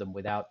stay ahead of them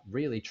without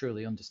really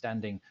truly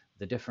understanding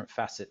the different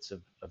facets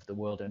of the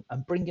world,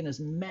 and bringing as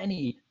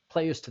many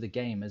players to the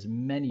game, as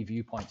many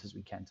viewpoints as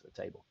we can to the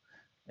table.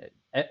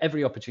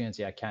 Every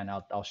opportunity I can,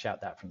 I'll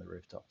shout that from the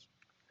rooftops.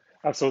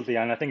 Absolutely,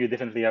 and I think you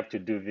definitely have to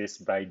do this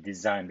by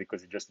design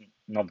because it's just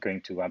not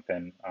going to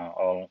happen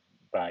all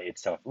by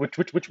itself,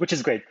 which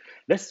is great.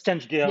 Let's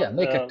change gear. Yeah,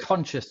 make a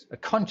conscious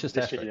effort.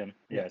 Decision.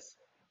 Yeah. Yes.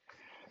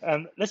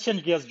 Let's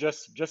change gears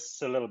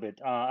just a little bit.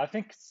 I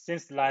think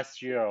since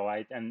last year,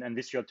 right, and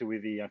this year too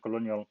with the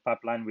colonial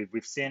pipeline,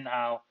 we've seen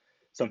how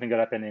something that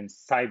happened in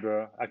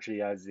cyber actually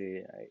has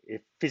a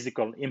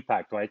physical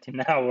impact, right, in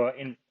our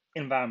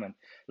environment.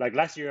 Like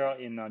last year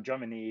in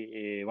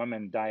Germany, a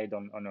woman died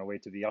on her way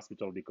to the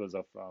hospital because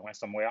of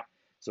ransomware.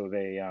 So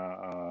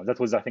that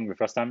was, I think, the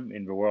first time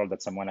in the world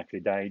that someone actually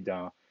died.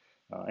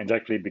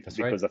 Indirectly That's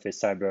right. because of a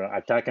cyber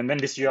attack. And then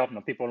this year,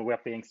 people were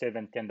paying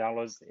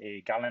 $7-10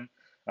 a gallon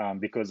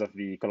because of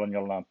the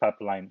colonial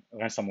pipeline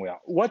ransomware.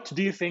 What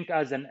do you think,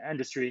 as an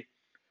industry,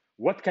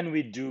 what can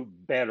we do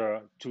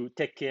better to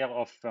take care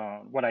of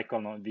what I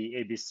call the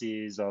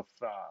ABCs of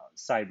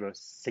cyber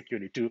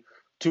security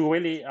to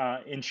really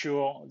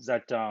ensure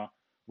that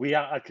we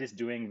are at least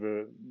doing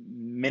the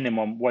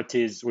minimum what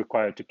is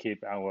required to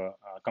keep our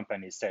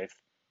companies safe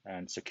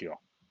and secure?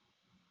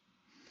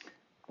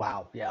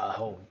 Wow. Yeah.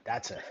 Oh,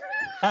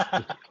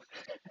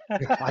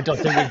 I don't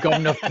think we've got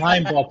enough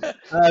time, Bob.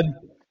 Um,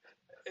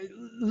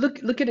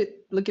 look at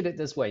it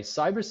this way.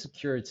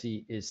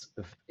 Cybersecurity is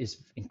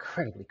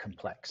incredibly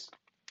complex.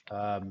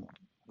 Um,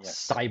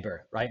 Yes. cyber,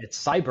 right?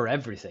 It's cyber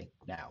everything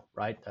now,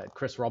 right?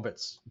 Chris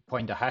Roberts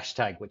coined a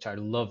hashtag which I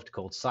loved,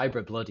 called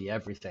cyber bloody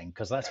everything,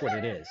 because that's what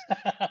it is.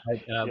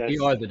 Right? We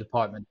Yes. are the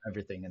department of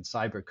everything, and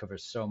cyber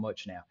covers so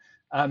much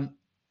now.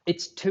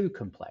 It's too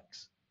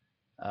complex.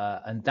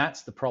 And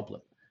that's the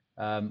problem.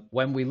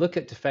 When we look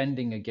at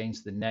defending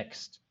against the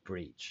next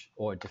breach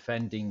or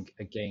defending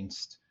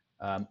against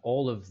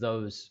all of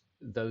those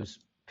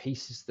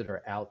pieces that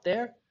are out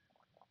there,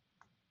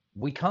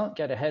 we can't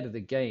get ahead of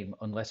the game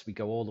unless we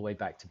go all the way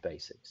back to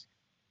basics.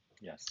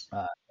 Yes.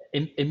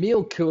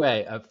 Emile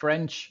Coué, a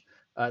French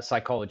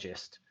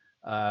psychologist,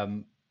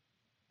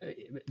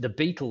 the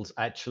Beatles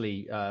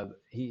actually,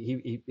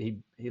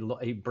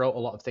 he brought a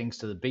lot of things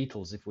to the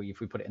Beatles if we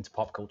put it into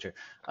pop culture,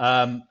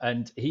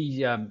 and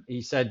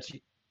he said,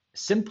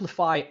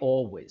 simplify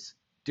always,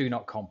 do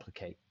not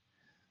complicate.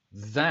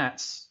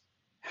 That's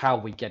how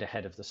we get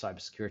ahead of the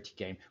cybersecurity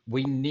game.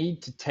 We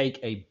need to take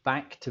a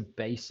back to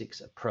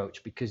basics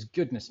approach because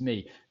goodness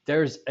me,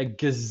 there's a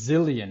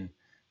gazillion,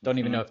 don't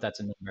even know if that's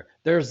a number,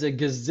 there's a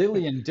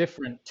gazillion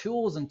different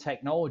tools and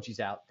technologies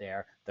out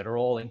there that are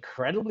all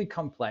incredibly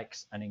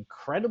complex and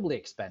incredibly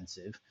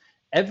expensive.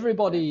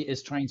 Everybody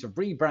is trying to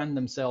rebrand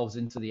themselves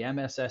into the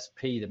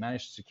MSSP, the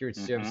Managed Security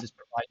Services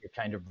Provider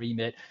kind of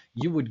remit.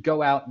 You would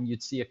go out and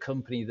you'd see a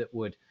company that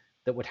would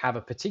have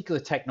a particular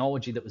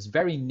technology that was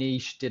very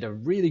niche, did a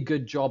really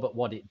good job at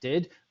what it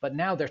did, but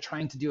now they're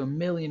trying to do a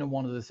million and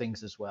one other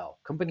things as well.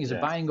 Companies are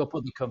buying up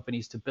other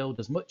companies to build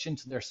as much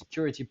into their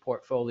security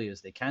portfolio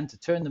as they can to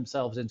turn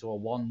themselves into a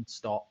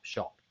one-stop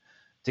shop,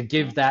 to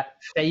give that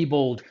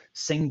fabled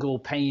single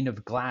pane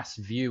of glass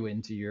view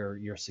into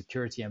your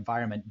security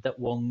environment that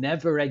will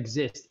never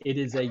exist. It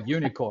is a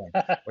unicorn.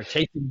 We're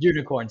chasing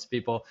unicorns,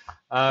 people.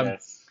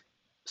 Yes.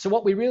 So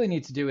what we really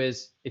need to do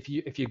is, if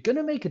you're going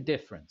to make a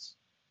difference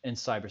in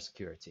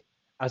cybersecurity,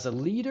 as a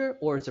leader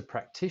or as a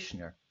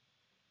practitioner,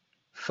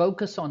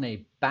 focus on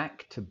a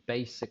back to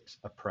basics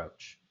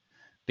approach,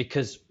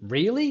 because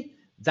really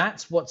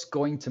that's what's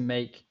going to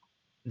make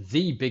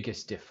the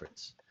biggest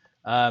difference.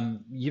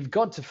 You've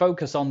got to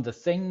focus on the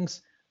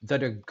things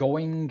that are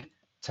going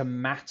to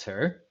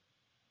matter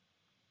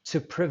to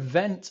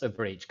prevent a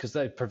breach, because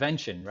the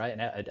prevention, right?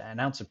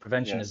 An ounce of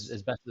prevention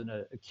is better than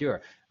a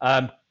cure.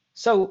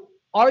 So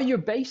are your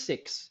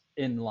basics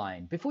in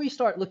line before you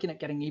start looking at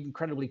getting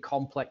incredibly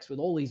complex with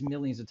all these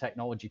millions of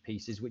technology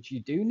pieces, which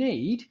you do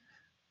need?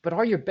 But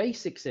are your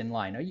basics in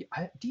line?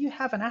 Do you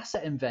have an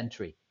asset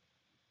inventory?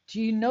 Do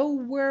you know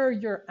where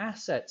your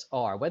assets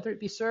are, whether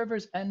it be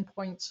servers,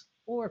 endpoints,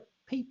 or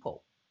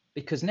people?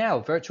 Because now,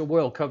 virtual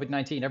world,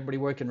 COVID-19, everybody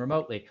working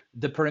remotely,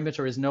 the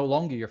perimeter is no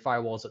longer your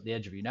firewalls at the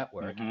edge of your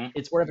network.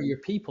 It's wherever your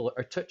people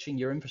are touching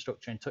your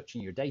infrastructure and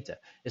touching your data.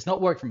 It's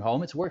not work from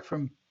home, it's work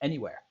from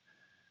anywhere.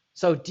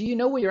 So do you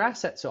know where your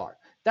assets are?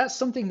 That's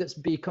something that's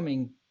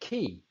becoming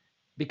key,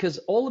 because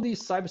all of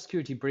these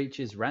cybersecurity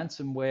breaches,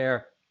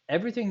 ransomware,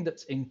 everything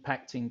that's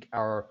impacting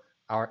our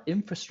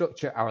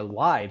infrastructure, our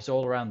lives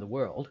all around the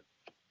world,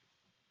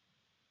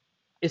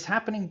 is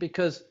happening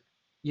because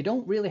you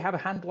don't really have a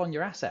handle on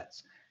your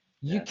assets.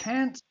 You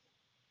can't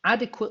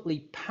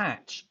adequately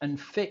patch and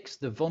fix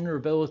the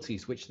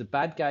vulnerabilities which the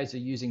bad guys are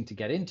using to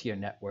get into your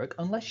network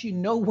unless you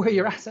know where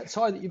your assets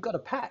are that you've got to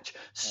patch.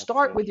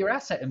 Start with your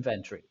asset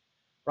inventory,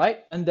 right?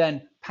 And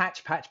then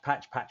patch.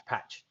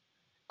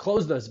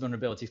 Close those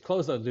vulnerabilities,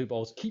 close those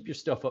loopholes, keep your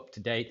stuff up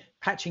to date.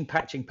 Patching.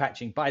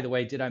 By the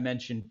way, did I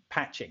mention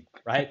patching,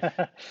 right?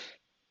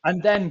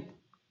 And then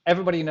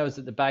everybody knows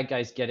that the bad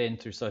guys get in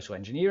through social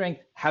engineering.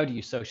 How do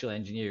you social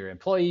engineer your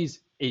employees?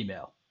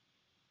 Email.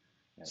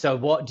 So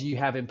what do you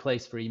have in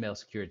place for email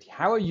security?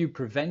 How are you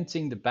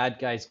preventing the bad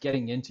guys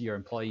getting into your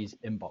employees'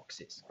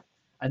 inboxes?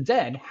 And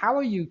then how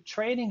are you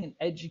training and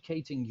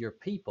educating your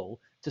people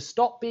to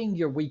stop being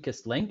your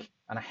weakest link?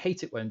 And I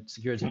hate it when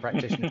security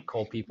practitioners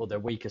call people their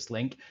weakest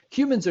link.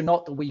 Humans are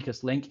not the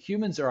weakest link.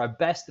 Humans are our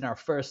best and our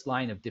first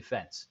line of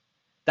defense.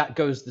 That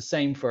goes the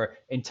same for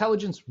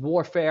intelligence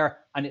warfare,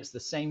 and it's the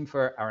same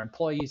for our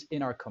employees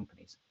in our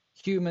companies.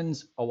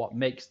 Humans are what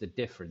makes the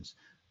difference.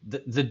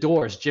 The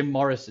Doors, Jim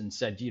Morrison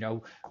said,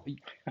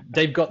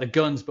 they've got the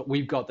guns, but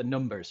we've got the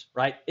numbers,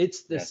 right?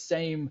 It's the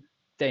same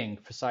thing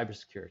for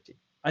cybersecurity.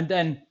 And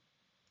then,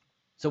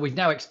 so we've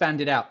now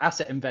expanded out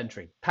asset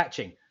inventory,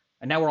 patching,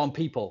 and now we're on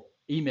people,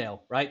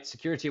 email, right?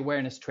 Security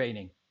awareness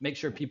training, make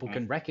sure people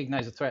can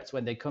recognize the threats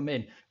when they come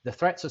in. The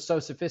threats are so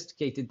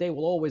sophisticated, they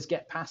will always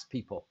get past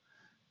people.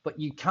 But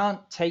you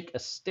can't take a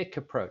stick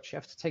approach. You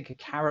have to take a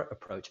carrot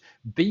approach.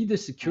 Be the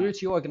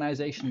security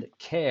organization that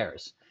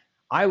cares.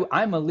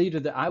 I'm a leader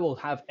that I will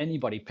have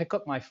anybody pick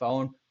up my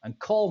phone and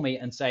call me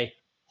and say,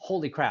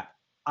 holy crap,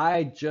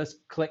 I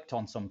just clicked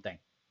on something.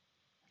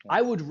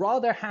 I would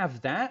rather have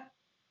that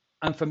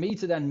and for me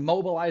to then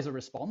mobilize a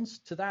response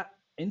to that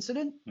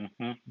incident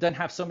than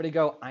have somebody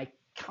go, I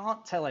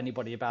can't tell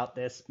anybody about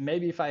this.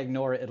 Maybe if I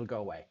ignore it, it'll go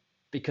away.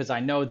 Because I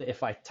know that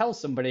if I tell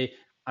somebody,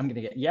 I'm going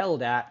to get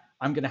yelled at.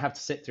 I'm going to have to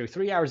sit through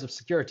 3 hours of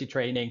security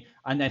training,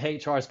 and then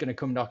HR is going to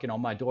come knocking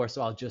on my door,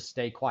 so I'll just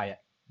stay quiet.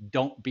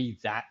 Don't be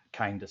that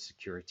kind of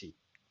security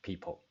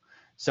people.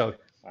 So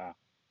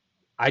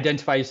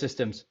identify your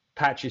systems,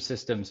 patch your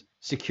systems,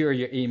 secure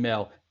your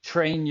email,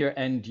 train your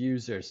end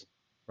users,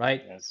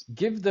 right?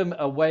 Give them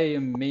a way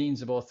and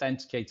means of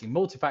authenticating,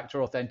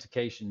 multi-factor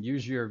authentication.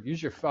 Use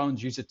your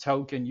phones, use a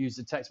token, use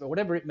a text, but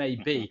whatever it may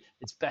be,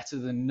 it's better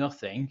than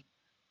nothing.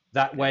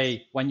 That Yes.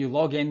 way, when you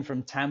log in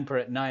from Tampa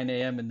at 9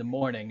 a.m. in the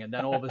morning, and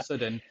then all of a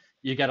sudden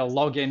you get a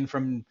login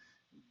from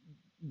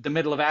the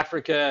middle of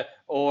Africa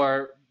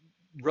or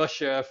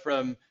Russia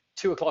from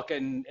 2 o'clock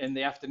in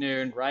the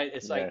afternoon, right?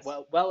 It's like,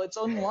 Yes. well, it's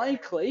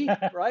unlikely,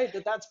 right,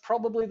 that that's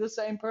probably the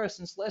same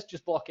person. So let's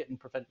just block it and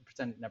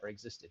pretend it never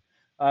existed.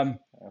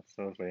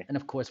 Absolutely. And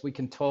of course, we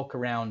can talk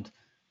around,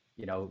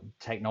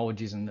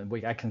 technologies, and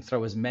I can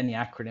throw as many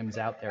acronyms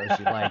out there as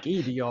you like: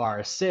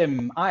 EDR,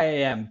 SIM,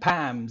 IAM,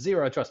 PAM,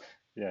 Zero Trust.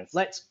 Yes.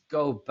 Let's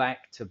go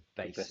back to The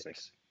basics.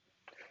 basics.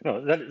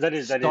 No, that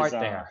is Start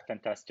there.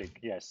 fantastic.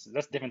 Yes,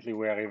 that's definitely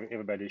where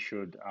everybody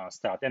should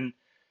start. And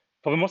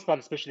for the most part,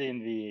 especially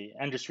in the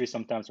industry,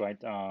 sometimes, right,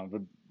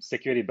 the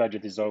security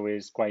budget is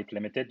always quite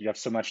limited. You have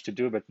so much to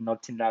do, but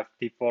not enough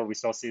people,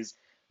 resources,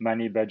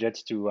 money,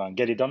 budget to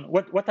get it done.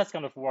 What has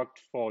kind of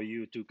worked for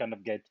you to kind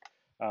of get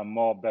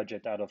more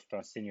budget out of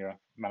senior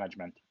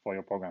management for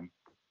your program?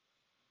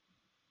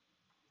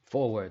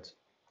 4 words.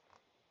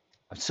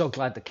 I'm so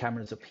glad the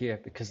camera's up here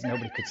because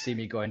nobody could see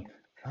me going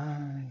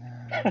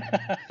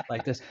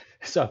like this.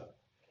 So,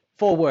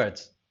 4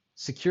 words.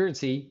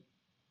 Security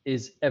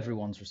is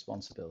everyone's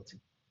responsibility.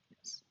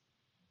 Yes.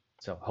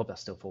 So I hope that's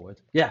still 4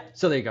 words. Yeah.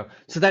 So there you go.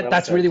 So Well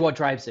that's said. really what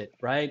drives it,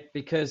 right?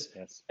 Because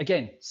Yes.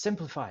 again,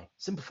 simplify.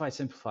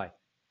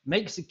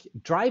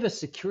 Drive a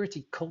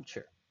security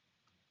culture.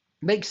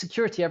 Make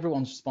security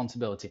everyone's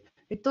responsibility.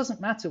 It doesn't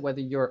matter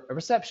whether you're a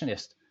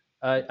receptionist,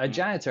 a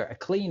janitor, a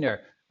cleaner,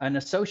 an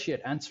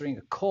associate answering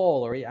a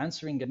call or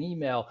answering an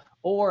email,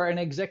 or an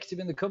executive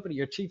in the company,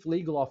 your chief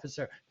legal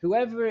officer,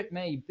 whoever it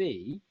may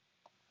be.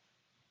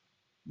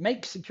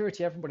 Make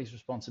security everybody's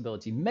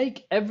responsibility.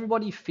 Make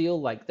everybody feel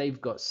like they've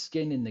got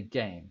skin in the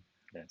game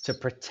to Yes.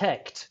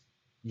 protect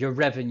your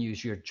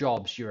revenues, your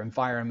jobs, your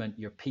environment,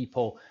 your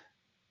people.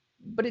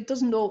 But it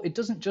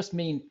doesn't just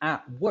mean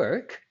at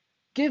work.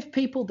 Give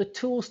people the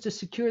tools to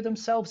secure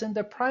themselves in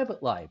their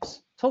private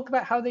lives. Talk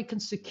about how they can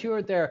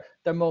secure their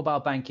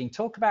mobile banking.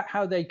 Talk about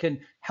how they can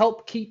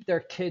help keep their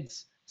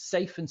kids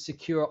safe and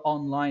secure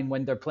online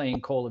when they're playing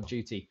Call of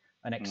Duty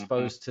and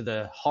exposed to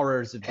the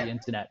horrors of the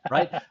internet,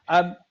 right?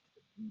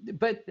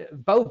 But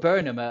Bo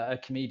Burnham, a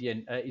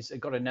comedian, he's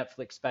got a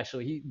Netflix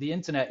special. The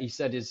internet, he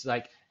said, is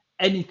like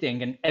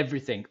anything and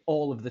everything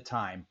all of the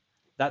time.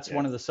 That's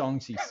one of the Yes.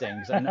 songs he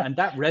sings, and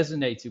that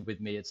resonated with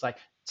me. It's like,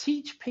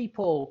 teach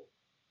people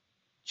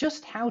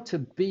just how to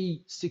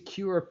be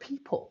secure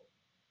people,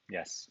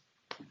 Yes.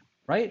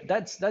 right?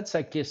 That's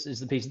I guess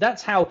is the piece.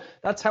 That's how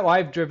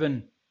I've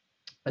driven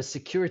a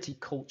security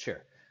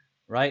culture,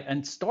 right?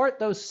 And start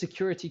those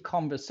security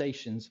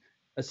conversations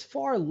as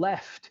far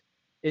left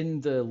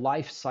in the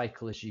life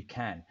cycle as you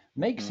can.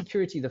 Make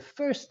security the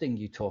first thing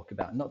you talk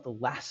about, not the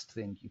last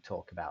thing you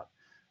talk about.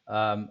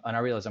 And I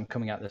realize I'm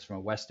coming at this from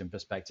a Western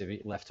perspective,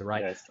 left to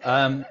right. Yes.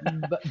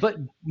 But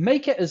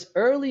make it as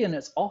early and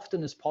as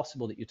often as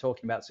possible that you're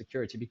talking about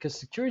security, because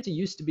security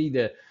used to be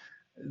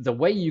the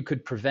way you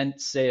could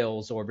prevent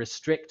sales or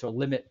restrict or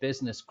limit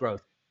business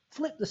growth.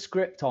 Flip the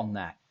script on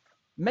that.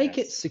 Make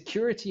it Yes.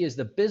 security as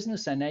the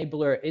business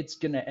enabler. It's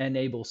going to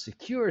enable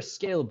secure,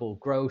 scalable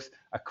growth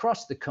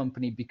across the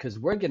company, because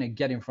we're going to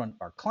get in front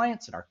of our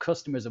clients and our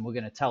customers, and we're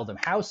going to tell them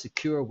how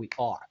secure we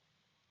are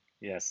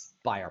Yes.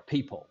 by our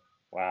people.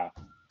 Wow.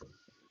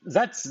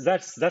 That's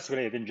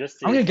great. And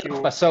just I'm a going to get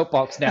off my few.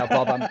 soapbox now,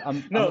 Bob. I'm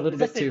a No, little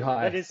bit too that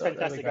high. is So there we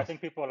fantastic. I go.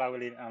 think people are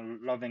really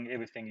loving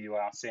everything you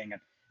are saying,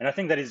 and I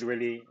think that is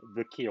really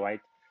the key, right?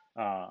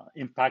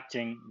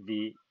 Impacting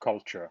the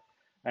culture,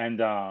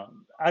 and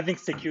I think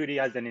security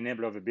as an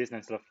enabler of a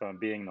business of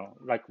being,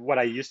 like what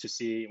I used to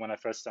see when I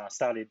first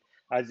started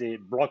as a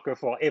blocker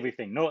for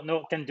everything. No,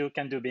 no, can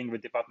do being the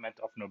department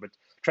of no, but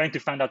trying to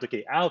find out,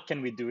 okay, how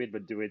can we do it,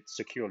 but do it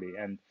securely,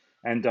 and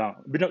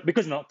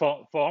because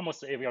for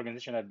almost every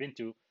organization I've been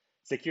to,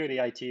 security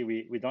IT,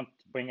 we don't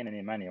bring in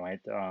any money, right?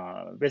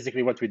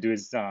 Basically, what we do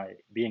is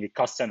being a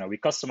cost center. We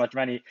cost so much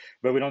money,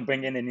 but we don't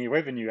bring in any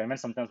revenue. And then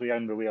sometimes we are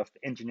in the way of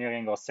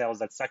engineering or sales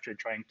that's actually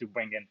trying to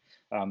bring in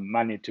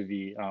money to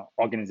the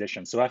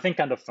organization. So I think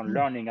kind of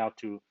learning how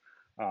to,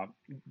 um,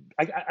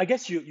 I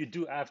guess you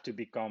do have to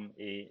become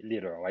a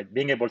leader, right?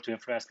 Being able to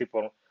influence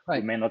people who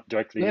Right. may not We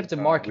have directly to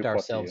market report to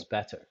ourselves you.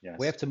 better. We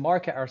Yes. have to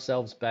market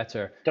ourselves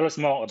better Tell us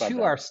more about to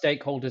that. our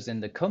stakeholders in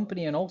the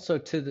company, and also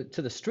to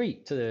the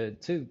street,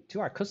 to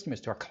our customers,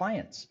 to our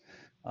clients.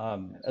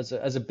 Yes.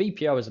 As a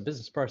BPO, as a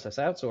business process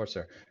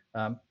outsourcer,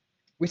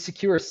 we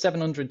secure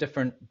 700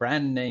 different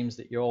brand names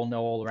that you all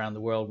know all around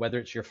the world, whether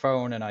it's your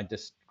phone, and I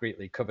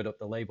discreetly covered up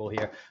the label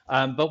here,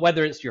 but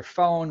whether it's your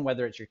phone,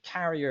 whether it's your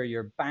carrier,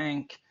 your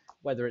bank,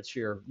 whether it's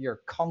your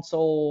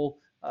console,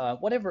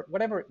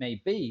 whatever it may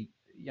be,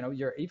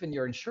 even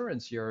your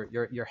insurance,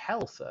 your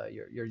health,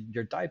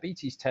 your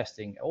diabetes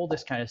testing, all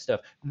this kind of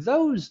stuff.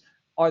 Those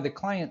are the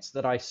clients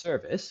that I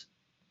service.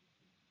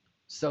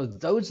 So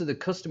those are the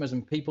customers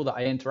and people that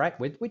I interact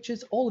with, which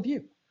is all of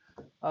you.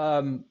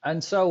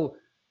 And so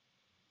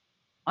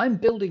I'm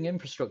building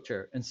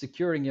infrastructure and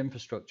securing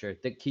infrastructure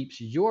that keeps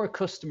your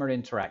customer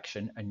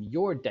interaction and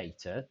your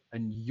data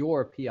and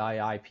your PII,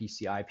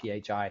 PCI,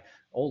 PHI,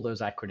 all those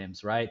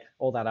acronyms, right?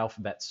 All that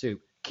alphabet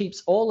soup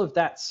keeps all of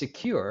that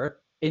secure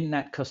in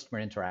that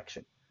customer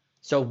interaction.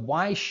 So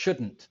why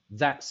shouldn't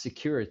that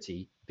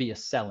security be a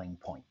selling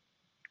point?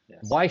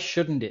 Yes. Why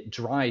shouldn't it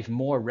drive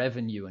more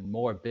revenue and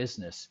more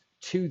business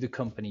to the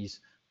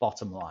company's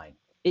bottom line?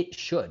 It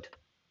should.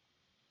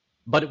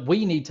 But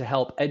we need to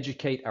help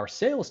educate our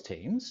sales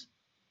teams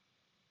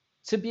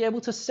to be able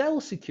to sell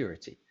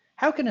security.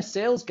 How can a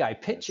sales guy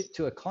pitch Yes. it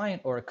to a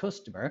client or a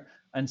customer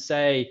and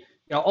say,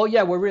 oh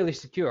yeah, we're really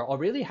secure. Oh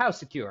really? How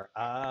secure?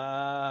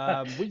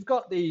 We've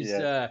got these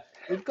Yes.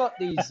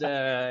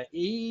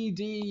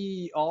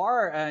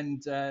 EDR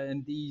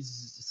and these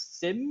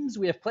SIMs.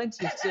 We have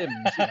plenty of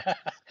SIMs.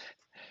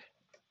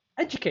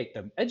 Educate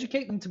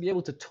them to be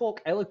able to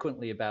talk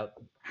eloquently about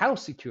how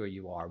secure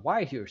you are, why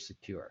you're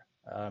secure,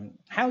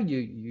 how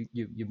you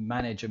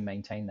manage and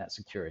maintain that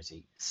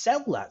security.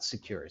 Sell that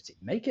security,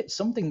 make it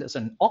something that's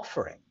an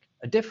offering,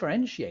 a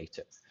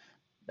differentiator.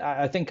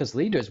 I think as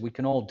leaders we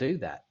can all do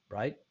that,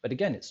 right? But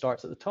again, it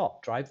starts at the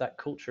top. Drive that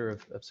culture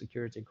of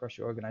security across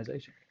your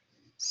organization.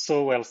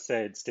 So well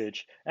said,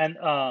 Stitch. And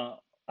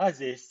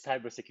as a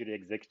cybersecurity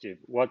executive,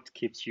 what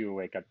keeps you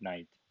awake at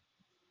night?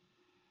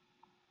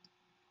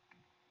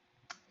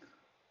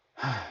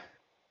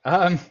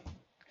 um,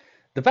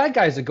 the bad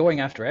guys are going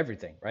after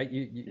everything, right?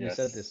 You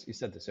said Yes. this. You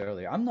said this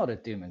earlier. I'm not a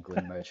doom and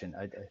gloom merchant.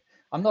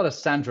 I'm not a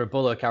Sandra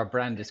Bullock. Our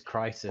brand is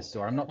crisis,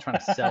 or I'm not trying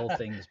to sell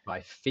things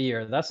by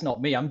fear. That's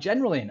not me. I'm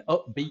generally an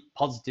upbeat,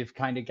 positive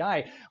kind of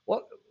guy.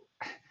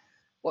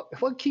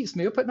 What keeps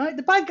me up at night?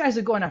 The bad guys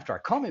are going after our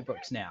comic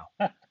books now.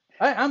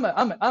 I'm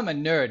a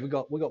nerd. We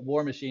got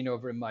War Machine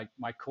over in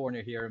my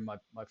corner here, and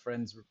my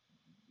friends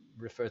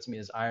refer to me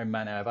as Iron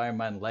Man. I have Iron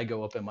Man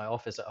Lego up in my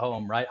office at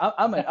home, right?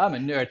 I'm a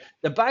nerd.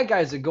 The bad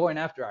guys are going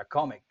after our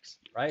comics,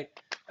 right?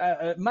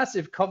 A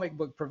massive comic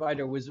book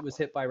provider was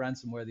hit by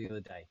ransomware the other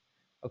day.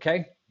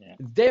 Okay, Yeah.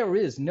 there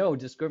is no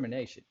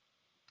discrimination.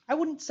 I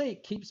wouldn't say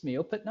it keeps me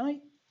up at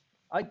night.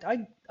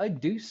 I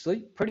do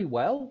sleep pretty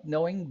well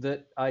knowing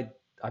that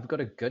I've got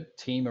a good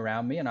team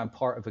around me and I'm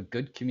part of a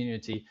good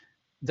community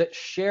that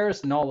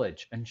shares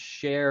knowledge and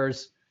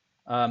shares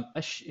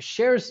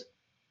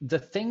the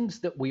things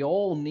that we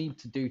all need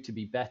to do to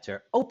be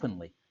better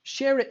openly.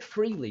 Share it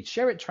freely,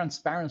 share it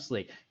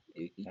transparently.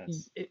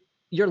 Yes.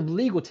 Your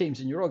legal teams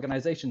and your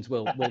organizations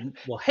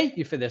will hate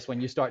you for this when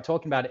you start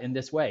talking about it in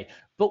this way.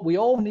 But we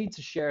all need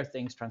to share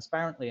things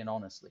transparently and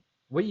honestly.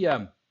 We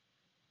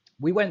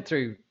went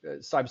through two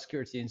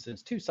cybersecurity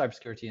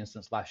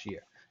incidents last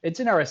year. It's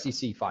in our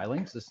SEC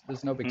filings.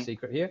 There's no big Mhm.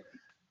 secret here.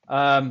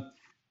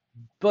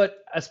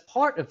 But as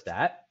part of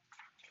that,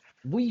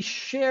 we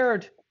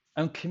shared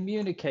and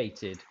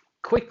communicated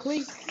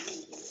quickly,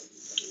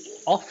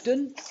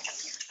 often,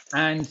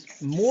 and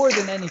more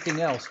than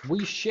anything else,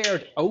 we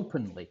shared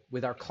openly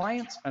with our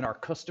clients and our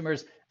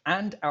customers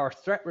and our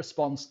threat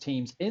response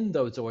teams in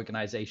those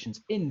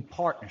organizations in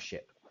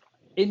partnership,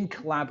 in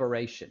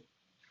collaboration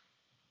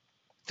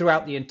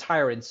throughout the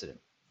entire incident.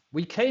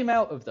 We came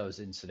out of those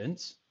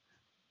incidents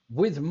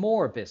with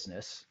more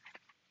business,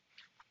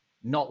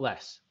 not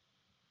less,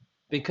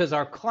 because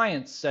our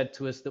clients said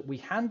to us that we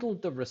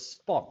handled the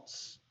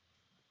response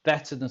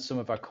better than some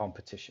of our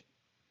competition.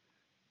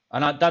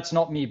 And that's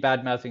not me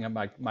bad mouthing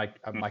my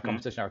Mhm.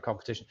 competition, our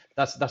competition.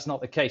 That's not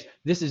the case.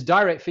 This is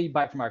direct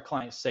feedback from our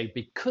clients say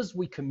because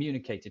we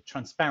communicated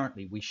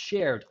transparently, we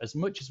shared as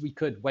much as we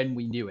could when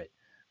we knew it.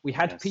 We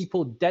had Yes.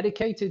 people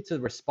dedicated to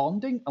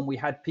responding, and we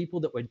had people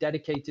that were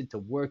dedicated to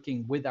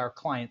working with our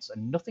clients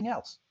and nothing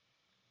else.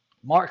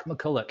 Mark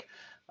McCulloch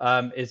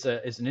is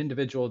an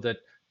individual that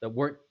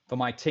worked for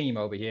my team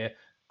over here,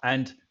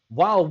 and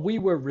while we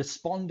were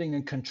responding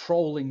and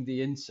controlling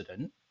the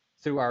incident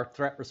through our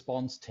threat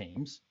response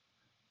teams,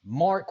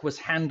 Mark was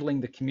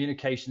handling the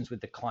communications with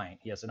the client.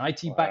 He has an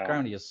IT Wow.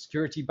 background, he has a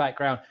security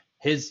background.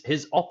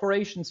 His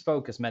operations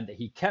focus meant that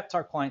he kept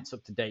our clients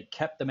up to date,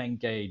 kept them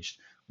engaged,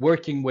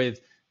 working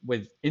with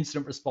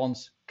incident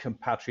response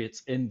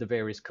compatriots in the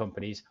various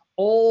companies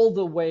all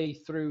the way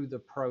through the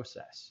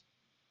process.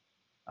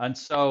 And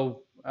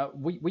so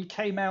we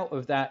came out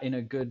of that in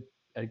a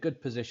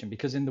good position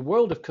because in the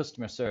world of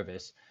customer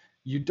service,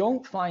 you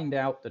don't find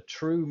out the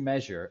true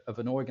measure of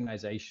an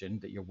organization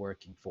that you're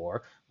working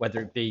for, whether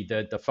it be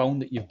the phone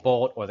that you've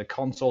bought or the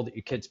console that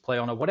your kids play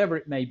on or whatever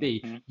it may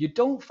be. Mhm. You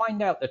don't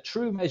find out the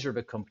true measure of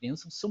a company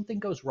until something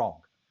goes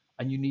wrong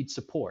and you need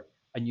support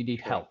and you need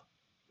True. help.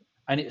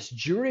 And it's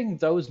during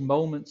those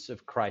moments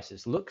of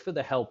crisis, look for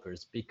the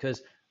helpers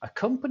because a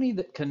company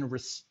that can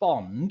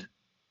respond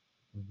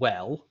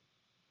well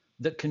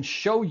that can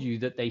show you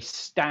that they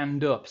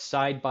stand up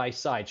side by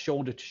side,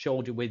 shoulder to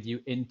shoulder with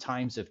you in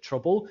times of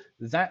trouble,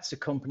 that's a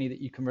company that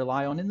you can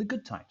rely on in the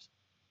good times.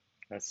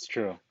 That's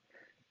true.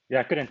 Yeah,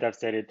 I couldn't have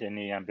said it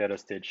any better,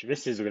 Stitch.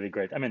 This is really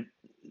great. I mean,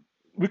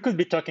 we could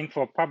be talking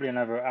for probably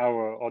another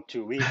hour or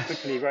two. We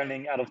quickly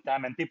running out of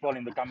time, and people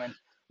in the comment,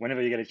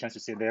 whenever you get a chance to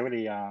see, they're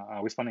really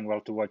responding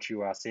well to what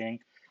you are saying.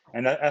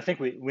 And I think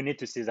we need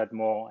to see that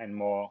more and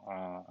more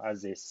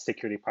as a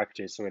security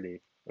practice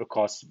really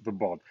across the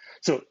board.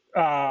 So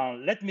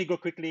let me go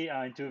quickly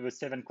into the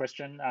 7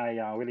 question.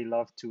 I really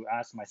love to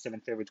ask my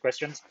 7 favorite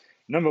questions.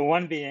 Number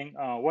 1 being,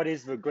 what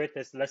is the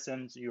greatest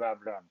lessons you have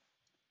learned?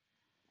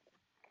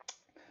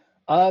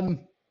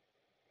 Um,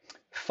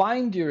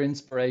 Find your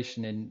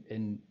inspiration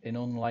in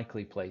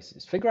unlikely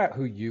places. Figure out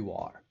who you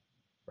are,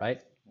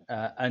 right?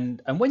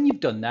 And when you've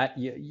done that,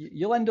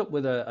 you'll end up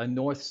with a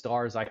North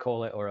Star, as I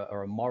call it,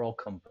 or a moral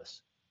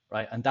compass,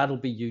 right? And that'll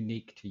be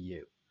unique to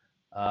you.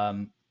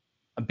 And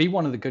be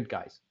one of the good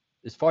guys.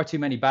 There's far too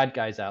many bad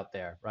guys out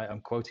there, right?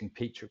 I'm quoting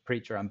Preacher.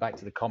 I'm back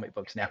to the comic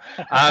books now.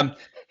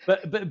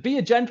 But be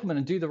a gentleman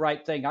and do the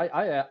right thing.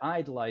 I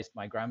idolized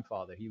my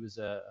grandfather. He was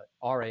a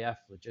RAF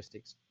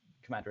logistics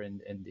commander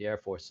in the Air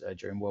Force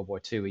during World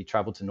War II. He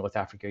traveled to North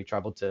Africa. He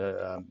traveled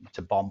to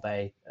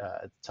Bombay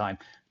at the time,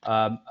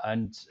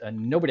 and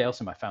nobody else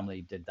in my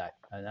family did that.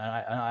 And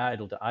I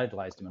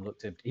idolized him and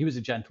looked at him. He was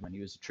a gentleman.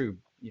 He was a true,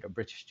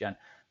 British gent.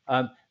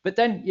 But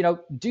then,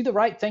 do the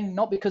right thing,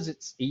 not because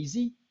it's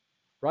easy,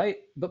 right?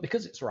 But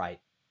because it's right.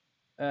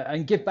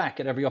 And give back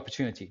at every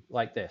opportunity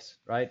like this,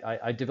 right?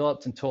 I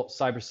developed and taught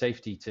cyber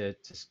safety to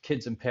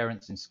kids and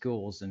parents in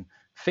schools, and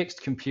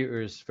fixed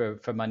computers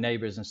for my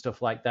neighbors and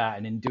stuff like that.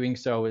 And in doing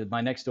so, with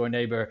my next door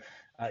neighbor,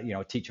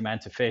 teach him how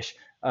to fish.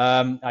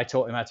 I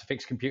taught him how to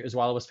fix computers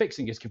while I was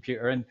fixing his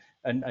computer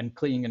and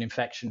cleaning an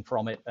infection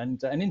from it.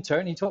 And in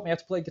turn, he taught me how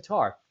to play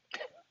guitar,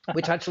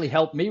 which actually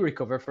helped me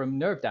recover from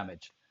nerve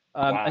damage.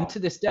 Wow. And to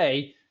this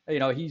day,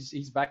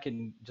 he's back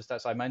in just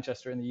outside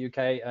Manchester in the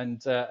UK,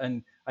 and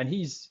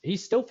he's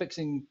still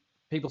fixing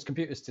people's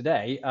computers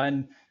today.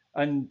 And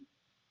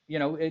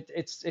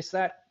it's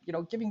that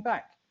giving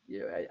back,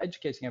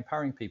 educating,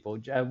 empowering people.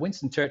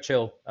 Winston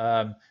Churchill,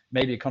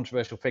 maybe a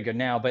controversial figure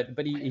now,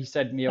 but he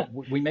said,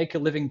 we make a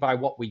living by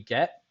what we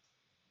get,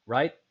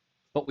 right?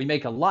 But we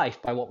make a life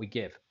by what we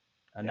give,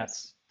 and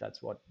Yes.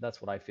 that's what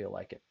I feel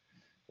like it.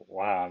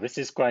 Wow, this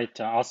is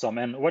quite awesome.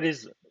 And what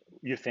is,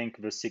 you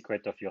think, the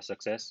secret of your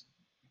success?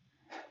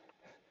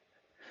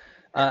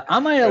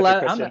 Am I That's a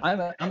allowed? question.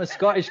 I'm a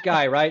Scottish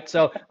guy, right?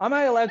 So am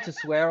I allowed to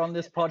swear on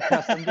this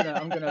podcast?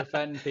 I'm gonna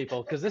offend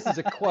people because this is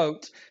a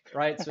quote,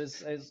 right? So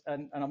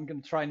and I'm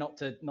gonna try not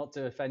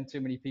to offend too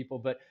many people.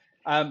 But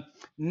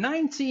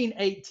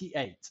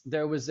 1988,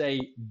 there was a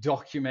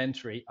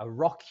documentary, a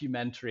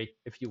rockumentary,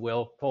 if you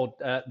will, called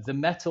The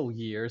Metal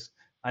Years,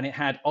 and it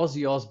had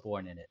Ozzy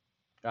Osbourne in it.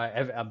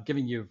 I'm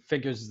giving you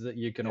figures that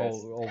you can Yes.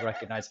 all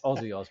recognize.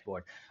 Ozzy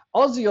Osbourne.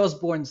 Ozzy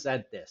Osbourne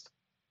said this: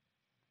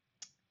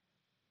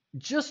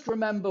 just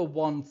remember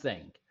one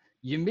thing.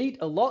 You meet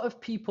a lot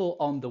of people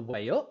on the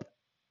way up.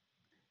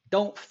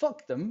 Don't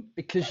fuck them,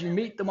 because you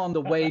meet them on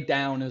the way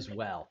down as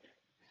well.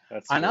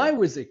 That's And true. I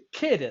was a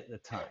kid at the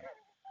time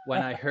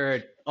when I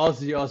heard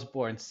Ozzy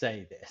Osbourne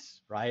say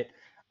this, right?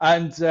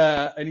 And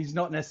he's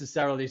not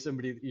necessarily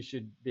somebody that you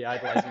should be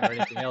idolizing or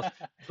anything else.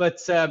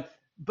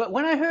 But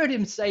when I heard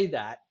him say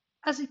that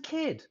as a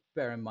kid,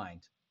 bear in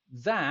mind,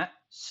 that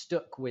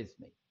stuck with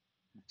me.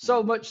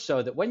 So much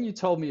so that when you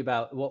told me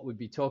about what we'd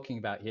be talking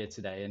about here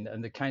today,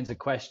 and the kinds of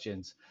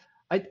questions,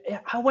 I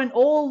went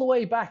all the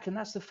way back, and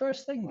that's the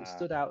first thing that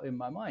stood out in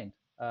my mind,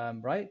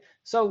 right?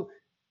 So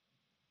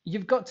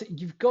you've got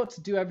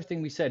to do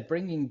everything we said,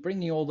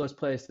 bringing all those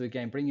players to the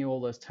game, bringing all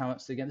those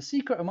talents to the game. The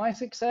secret of my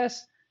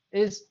success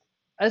is,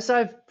 as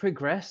I've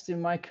progressed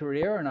in my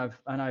career and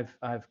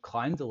I've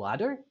climbed the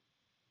ladder,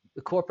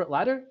 the corporate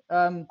ladder,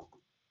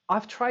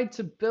 I've tried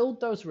to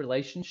build those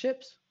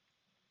relationships,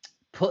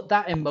 put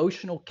that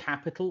emotional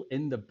capital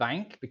in the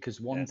bank, because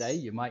one day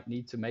Yes. you might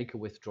need to make a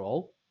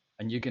withdrawal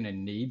and you're going to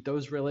need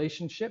those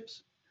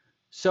relationships.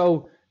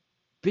 So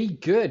be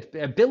good.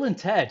 Bill and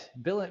Ted,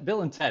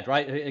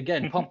 right?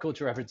 Again, pop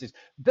culture references.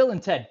 Bill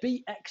and Ted,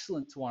 be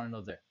excellent to one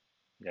another.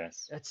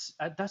 Yes.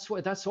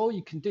 That's all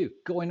you can do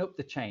going up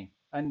the chain.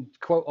 And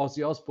quote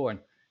Ozzy Osbourne,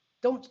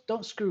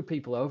 don't screw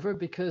people over,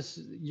 because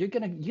you're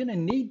gonna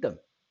need them.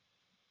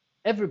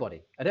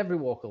 Everybody at every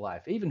walk of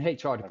life, even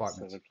HR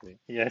departments. Absolutely.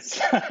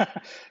 Yes.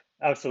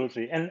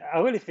 Absolutely. And I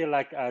really feel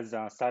like, as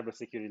a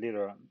cybersecurity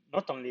leader,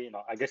 not only,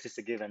 I guess it's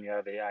a given you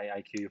have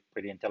AI, IQ,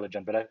 pretty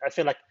intelligent, but I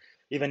feel like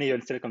even here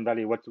in Silicon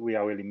Valley, what we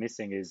are really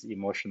missing is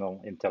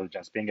emotional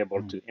intelligence, being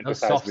able to Those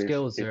empathize soft with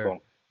skills people. are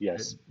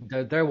Yes,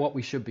 they're what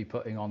we should be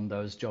putting on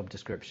those job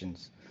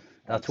descriptions.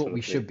 That's what we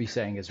absolutely. should be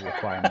saying as a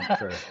requirement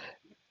for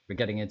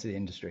getting into the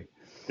industry.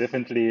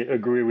 Definitely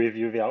agree with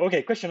you there.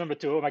 Okay, question number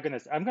 2. Oh my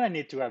goodness, I'm gonna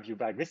need to have you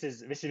back. This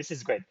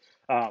is great.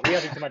 We're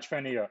having too much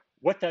fun here.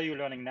 What are you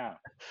learning now?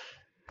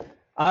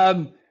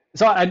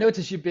 So I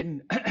noticed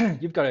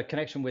you've got a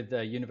connection with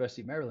the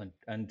University of Maryland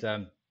and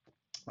the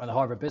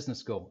Harvard Business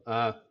School.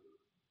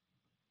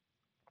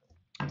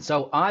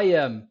 So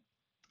I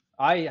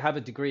have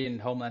a degree in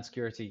Homeland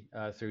Security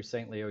through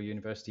St. Leo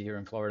University here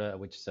in Florida,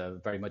 which is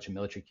very much a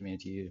military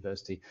community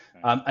university.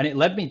 And it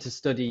led me to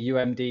study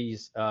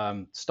UMD's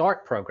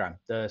START program,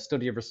 the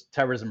study of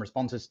terrorism,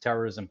 responses to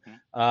terrorism.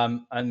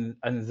 And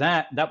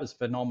that was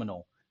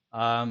phenomenal.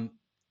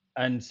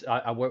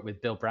 I work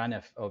with Bill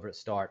Braniff over at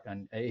Start,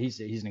 and he's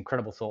an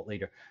incredible thought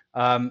leader.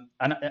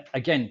 And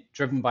again,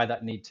 driven by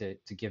that need to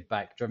give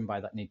back, driven by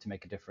that need to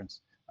make a difference.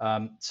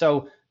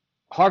 So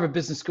Harvard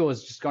Business School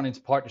has just gone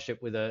into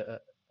partnership with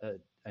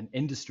an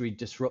industry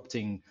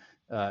disrupting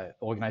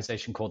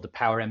organization called the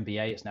Power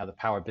MBA. It's now the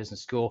Power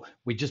Business School.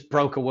 We just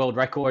broke a world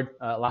record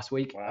last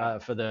week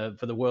for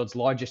the world's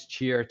largest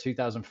cheer,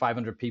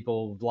 2,500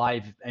 people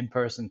live in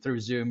person through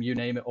Zoom, you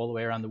name it, all the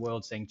way around the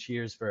world saying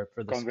cheers for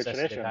the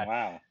success they've had.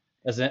 Wow.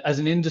 As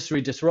an industry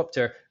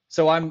disruptor.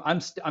 So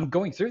I'm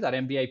going through that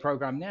MBA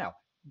program now.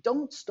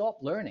 Don't stop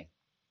learning.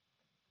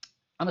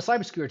 I'm a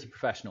cybersecurity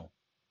professional,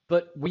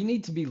 but we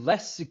need to be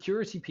less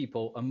security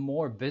people and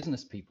more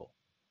business people.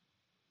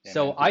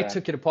 So I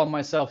took it upon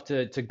myself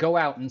to go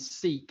out and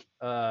seek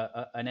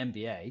an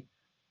MBA,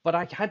 but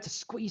I had to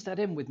squeeze that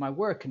in with my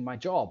work and my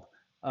job,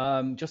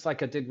 just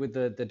like I did with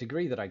the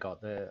degree that I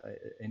got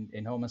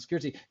in Homeland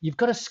Security. You've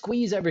got to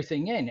squeeze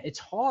everything in. It's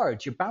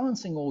hard. You're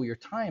balancing all your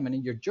time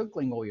and you're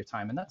juggling all your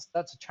time, and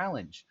that's a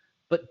challenge.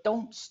 But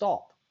don't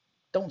stop.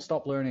 Don't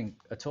stop learning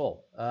at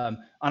all. And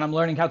I'm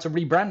learning how to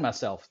rebrand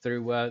myself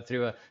through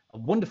a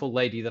wonderful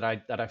lady that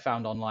I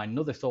found online,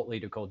 another thought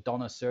leader called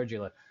Donna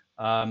Sergula.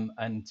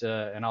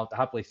 And I'll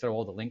happily throw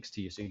all the links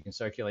to you so you can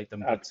circulate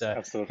them.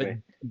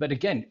 Absolutely. But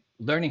again,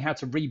 learning how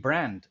to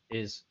rebrand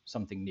is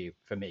something new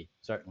for me,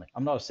 certainly.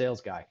 I'm not a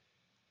sales guy.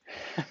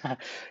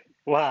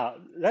 Wow,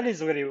 that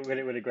is really,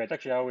 really, really great.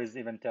 Actually, I always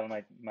even tell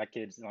my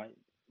kids,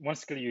 one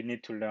skill you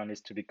need to learn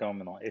is to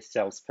become, a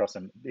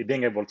salesperson,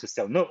 being able to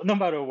sell, no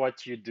matter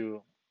what you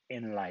do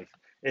in life,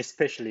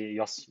 especially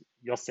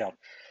yourself.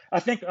 I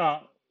think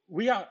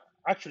we are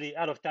actually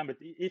out of time, but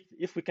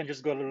if we can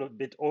just go a little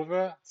bit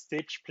over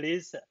stage,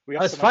 please. We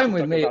have That's so much fine to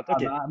with talk me. about.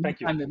 Okay,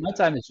 thank you. My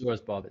time is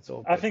yours, Bob. It's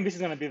all good. I think this is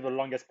going to be the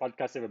longest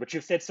podcast ever, but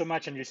you've said so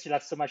much and you still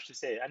have so much to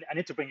say. I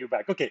need to bring you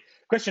back. Okay,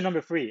 question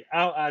number 3.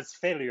 How has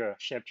failure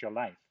shaped your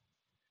life?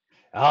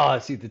 Oh,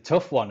 see, the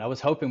tough one. I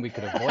was hoping we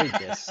could avoid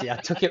this. See, I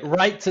took it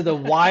right to the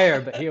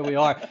wire, but here we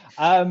are.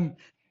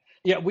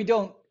 Yeah, we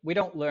don't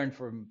learn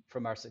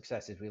from our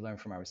successes. We learn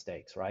from our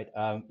mistakes, right?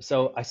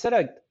 So I said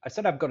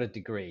I've got a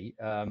degree.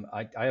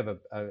 I have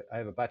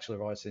a Bachelor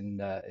of Arts in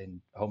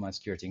Homeland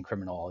Security and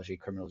Criminology,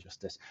 criminal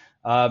justice.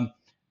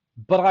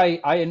 But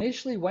I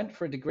initially went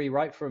for a degree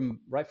right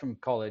from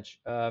college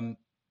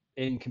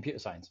in computer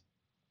science.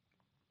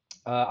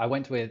 I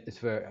went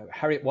for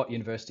Harriet Watt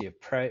University, a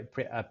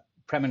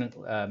preeminent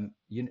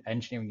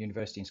engineering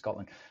university in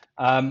Scotland,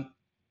 and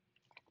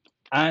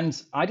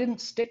I didn't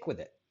stick with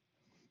it.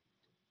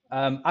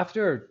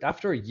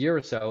 After a year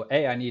or so,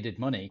 A, I needed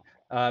money,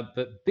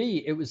 but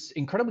B, it was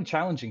incredibly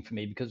challenging for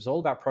me because it's all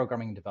about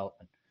programming and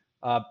development.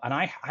 And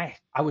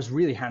I was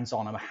really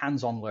hands-on. I'm a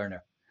hands-on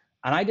learner,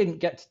 and I didn't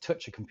get to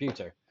touch a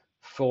computer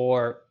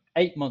for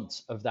 8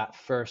 months of that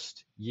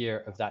first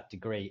year of that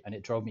degree, and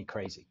it drove me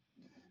crazy.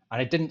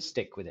 And I didn't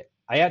stick with it.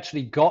 I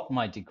actually got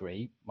my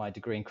degree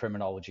in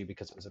criminology,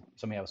 because it was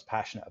something I was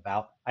passionate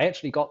about. I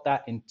actually got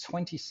that in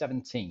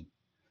 2017.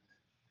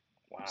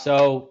 Wow.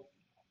 So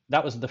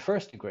that was the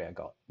first degree I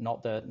got,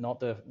 not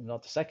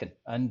the second.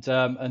 And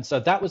so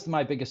that was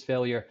my biggest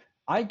failure.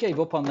 I gave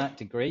up on that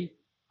degree.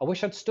 I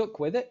wish I'd stuck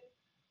with it.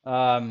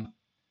 Jorge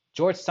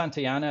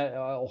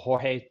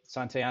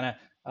Santayana,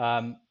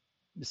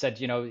 said,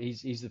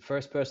 he's the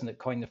first person that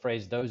coined the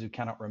phrase, "Those who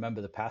cannot remember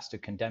the past are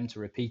condemned to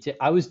repeat it."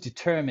 I was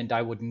determined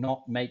I would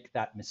not make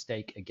that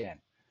mistake again.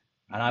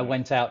 And I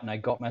went out and I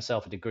got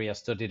myself a degree. I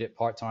studied it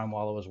part-time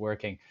while I was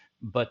working,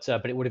 but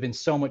it would have been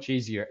so much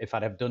easier if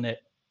I'd have done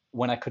it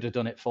when I could have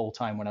done it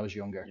full-time when I was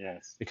younger.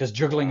 Yes. Because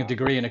juggling a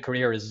degree and a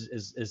career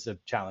is a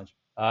challenge.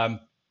 So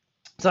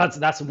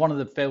that's one of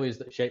the failures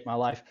that shaped my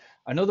life.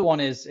 Another one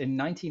is in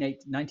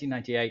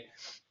 1998,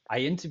 I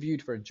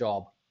interviewed for a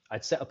job.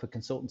 I'd set up a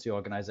consultancy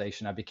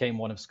organization. I became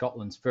one of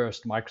Scotland's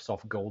first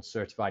Microsoft Gold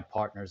certified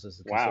partners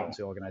as a consultancy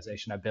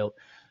organization I built.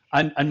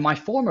 And my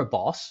former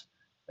boss,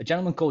 a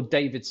gentleman called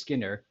David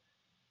Skinner,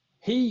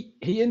 he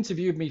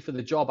interviewed me for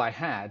the job I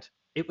had.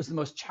 It was the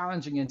most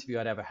challenging interview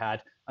I'd ever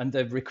had. And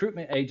the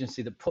recruitment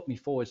agency that put me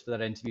forward for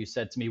that interview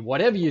said to me,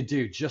 "Whatever you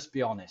do, just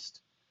be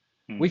honest.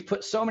 We've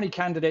put so many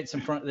candidates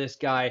in front of this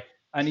guy,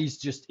 and he's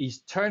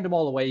turned them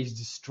all away. He's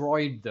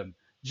destroyed them.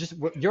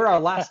 You're our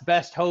last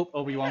best hope,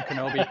 Obi-Wan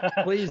Kenobi.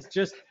 Please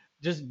just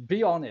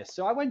be honest."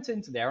 So I went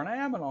into there, and I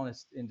am an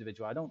honest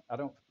individual. I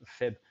don't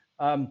fib.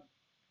 And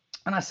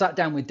I sat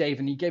down with Dave,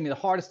 and he gave me the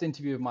hardest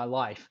interview of my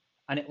life,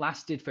 and it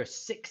lasted for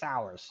 6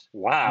 hours.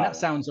 Wow. And that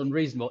sounds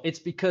unreasonable. It's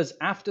because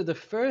after the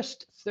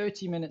first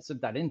 30 minutes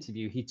of that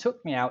interview, he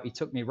took me out, he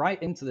took me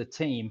right into the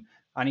team,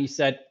 and he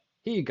said,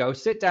 "Here you go,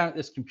 sit down at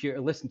this computer,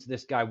 listen to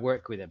this guy,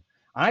 work with him."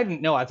 I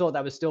didn't know. I thought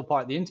that was still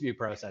part of the interview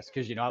process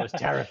because, I was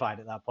terrified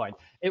at that point.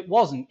 It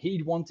wasn't.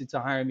 He wanted to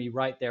hire me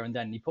right there and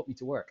then, and he put me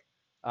to work.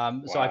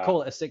 So I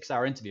call it a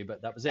 6-hour interview,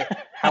 but that was it.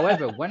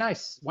 However, when I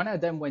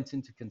then went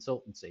into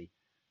consultancy,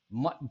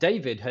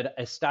 David had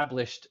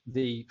established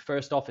the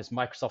first office,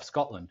 Microsoft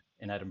Scotland,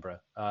 in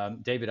Edinburgh.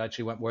 David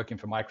actually went working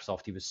for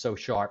Microsoft. He was so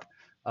sharp.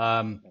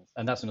 And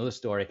that's another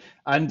story.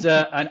 And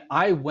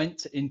I went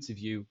to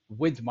interview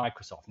with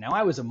Microsoft. Now,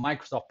 I was a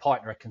Microsoft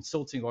partner, a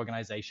consulting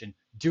organization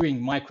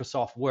doing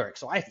Microsoft work.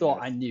 So I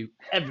thought I Yes. knew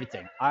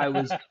everything. I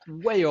was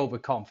way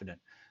overconfident.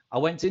 I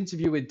went to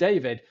interview with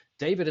David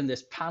and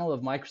this panel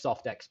of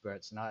Microsoft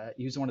experts. And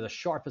he was one of the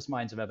sharpest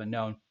minds I've ever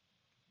known.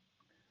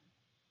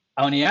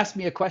 And he asked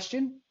me a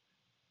question.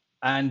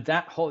 And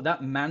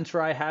that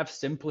mantra I have,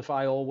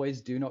 simplify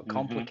always, do not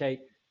complicate.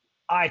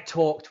 I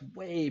talked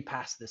way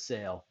past the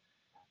sale.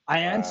 I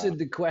answered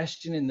the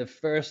question in the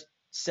first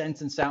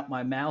sentence out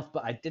my mouth,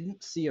 but I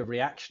didn't see a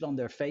reaction on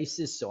their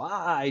faces. So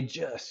I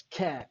just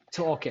kept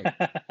talking,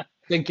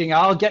 thinking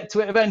I'll get to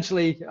it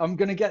eventually. I'm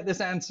going to get this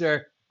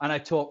answer. And I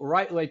talked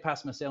right away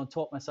past my sale and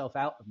talked myself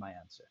out of my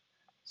answer.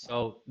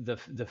 So the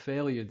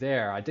failure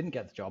there, I didn't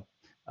get the job,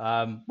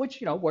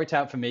 which worked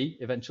out for me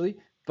eventually.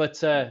 But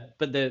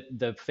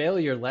the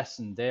failure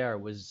lesson there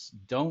was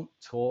don't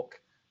talk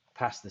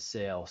past the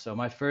sale. So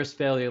my first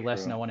failure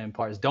lesson I want to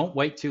impart is don't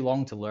wait too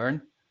long to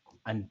learn,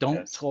 and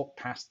don't talk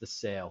past the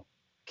sale.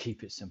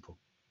 Keep it simple.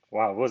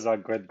 Wow, those are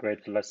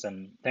great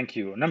lesson. Thank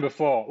you. Number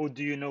 4, who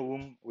do you know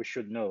whom we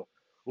should know?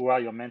 Who are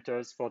your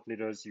mentors, thought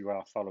leaders you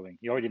are following?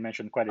 You already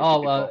mentioned quite a few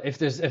people. If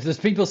there's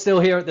people still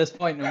here at this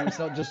point, and it's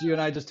not just you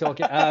and I just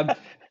talking.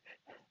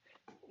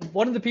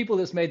 One of the people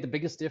that's made the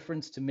biggest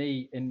difference to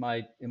me in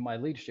my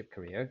leadership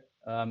career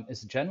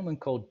is a gentleman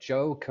called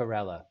Joe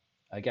Carella.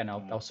 Again,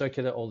 I'll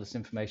circulate all this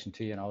information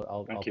to you, and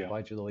I'll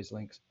provide you those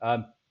links.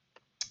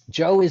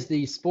 Joe is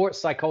the sports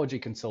psychology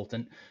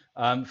consultant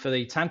for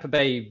the Tampa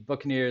Bay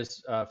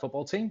Buccaneers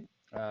football team,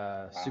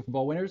 Super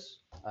Bowl winners,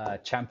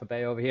 Tampa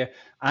Bay over here,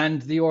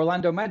 and the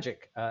Orlando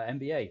Magic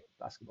NBA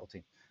basketball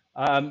team.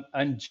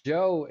 And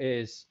Joe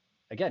is,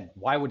 again,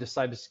 why would a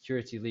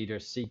cybersecurity leader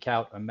seek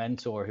out a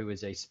mentor who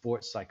is a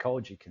sports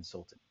psychology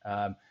consultant?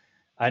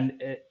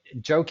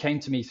 Joe came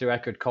to me through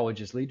Eckerd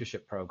College's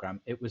leadership program.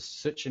 It was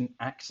such an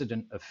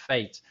accident of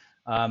fate,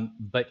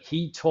 but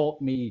he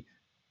taught me.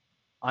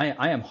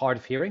 I am hard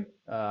of hearing.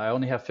 I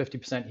only have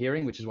 50%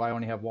 hearing, which is why I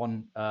only have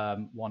one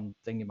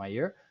thing in my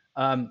ear.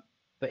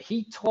 But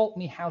he taught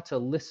me how to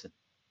listen,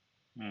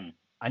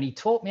 and he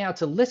taught me how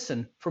to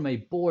listen from a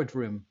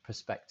boardroom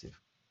perspective.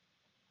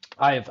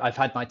 I've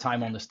had my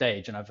time on the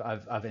stage, and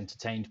I've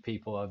entertained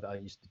people. I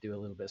used to do a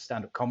little bit of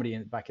stand-up comedy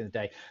back in the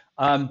day,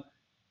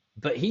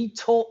 but he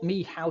taught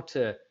me how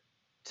to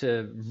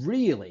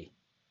really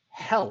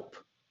help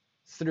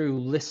through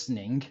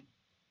listening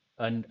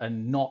and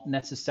not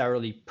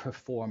necessarily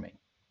performing.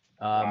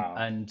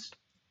 And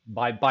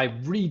by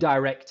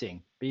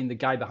redirecting, being the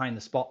guy behind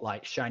the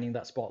spotlight, shining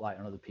that spotlight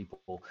on other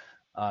people,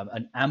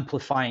 and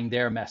amplifying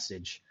their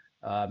message,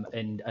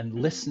 and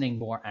listening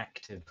more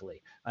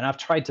actively. And I've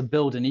tried to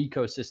build an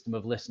ecosystem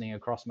of listening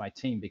across my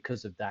team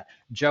because of that.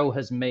 Joe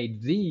has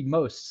made the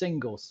most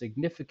single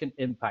significant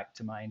impact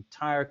to my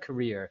entire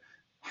career,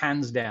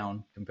 hands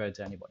down, compared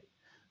to anybody.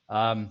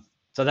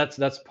 So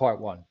that's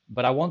part one.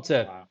 But I want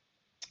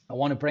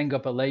to bring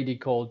up a lady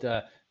called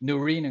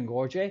Noreen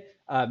Ngorje.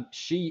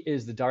 She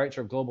is the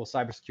director of global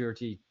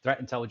cybersecurity threat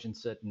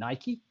intelligence at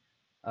Nike.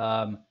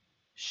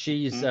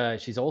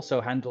 She's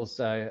also handles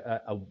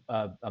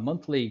a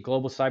monthly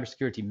global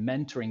cybersecurity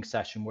mentoring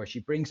session where she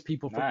brings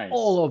people from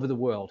all over the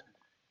world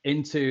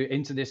into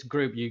this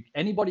group.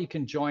 Anybody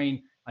can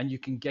join, and you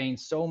can gain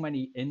so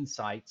many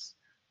insights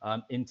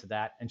into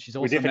that. And she's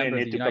also a member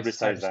of the United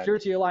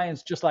Cybersecurity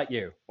Alliance, just like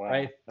you.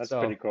 Right? That's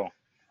pretty cool.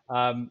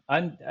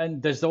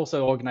 And there's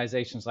also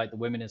organizations like the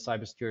Women in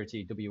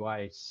Cybersecurity,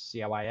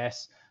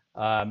 WICIS,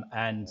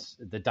 and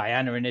the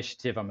Diana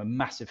Initiative. I'm a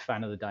massive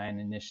fan of the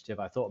Diana Initiative.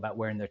 I thought about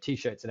wearing their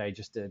T-shirt today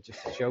just to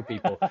show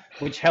people,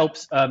 which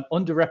helps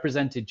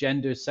underrepresented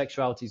genders,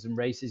 sexualities, and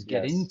races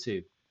get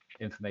into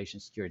information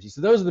security. So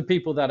those are the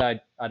people that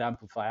I'd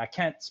amplify. I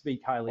can't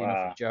speak highly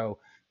enough of Joe,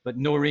 but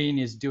Noreen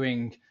is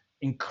doing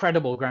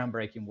incredible,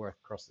 groundbreaking work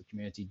across the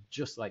community,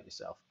 just like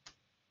yourself.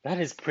 That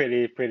is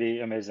pretty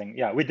amazing.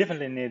 Yeah, we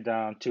definitely need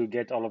to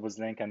get all of those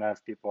links and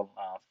have people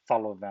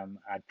follow them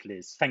at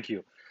least. Thank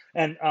you.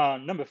 And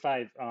number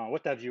 5,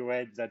 what have you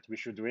read that we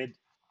should read?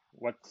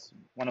 What's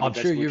one of the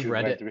best books you've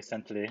read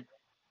recently?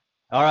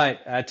 All right,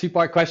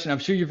 2-part question. I'm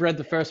sure you've read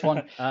the first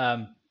one.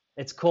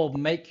 It's called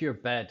Make Your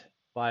Bed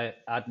by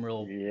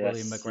Admiral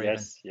William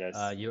McRaven. Yes.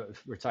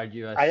 Retired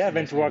US. I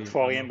haven't worked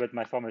for him, but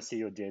my former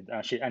CEO did.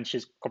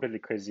 She's completely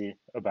crazy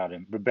about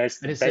him. The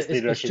best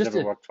leader she's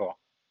ever worked for.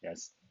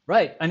 Yes.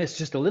 Right, and it's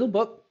just a little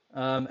book,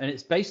 and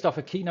it's based off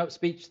a keynote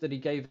speech that he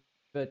gave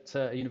at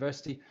a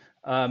university.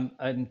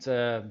 And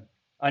the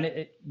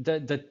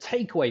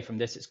takeaway from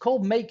this, it's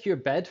called Make Your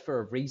Bed for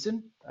a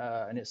reason,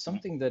 and it's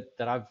something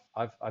that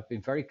I've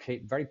been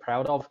very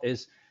proud of.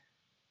 Is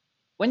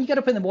when you get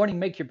up in the morning,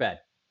 make your bed.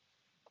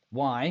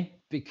 Why?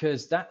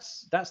 Because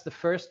that's the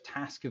first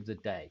task of the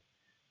day.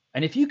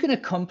 And if you can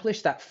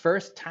accomplish that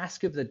first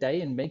task of the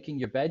day in making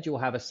your bed, you'll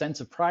have a sense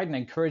of pride and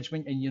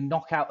encouragement, and you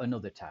knock out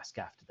another task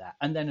after that,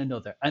 and then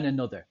another and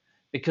another,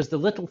 because the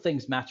little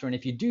things matter. And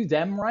if you do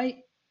them right,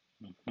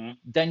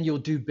 then you'll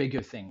do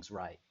bigger things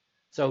right.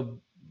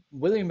 So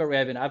William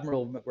McRaven,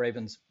 Admiral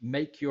McRaven's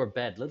Make Your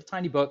Bed, little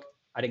tiny book.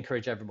 I'd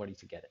encourage everybody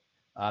to get it.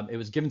 It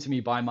was given to me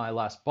by my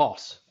last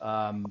boss.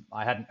 I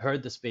hadn't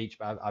heard the speech,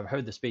 but I've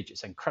heard the speech.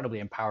 It's incredibly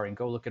empowering.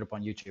 Go look it up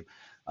on YouTube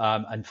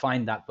and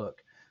find that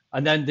book.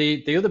 And then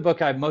the other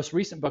book, most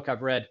recent book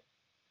I've read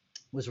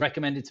was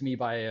recommended to me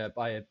by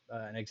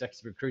an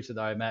executive recruiter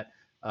that I met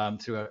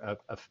through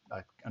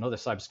another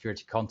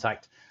cybersecurity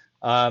contact.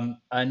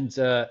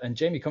 And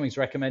Jamie Cummings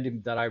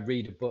recommended that I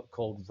read a book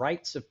called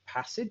Rites of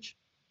Passage.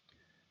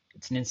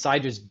 It's an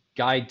insider's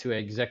guide to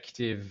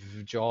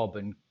executive job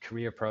and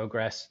career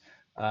progress.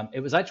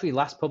 It was actually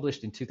last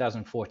published in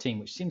 2014,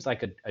 which seems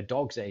like a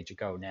dog's age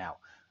ago now.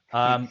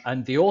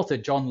 And the author,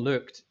 John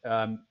Lucht,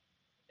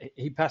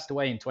 he passed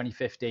away in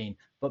 2015.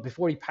 But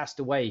before he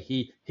passed away,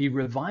 he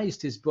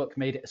revised his book,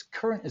 made it as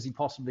current as he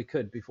possibly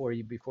could before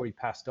he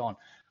passed on.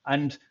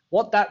 And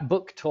what that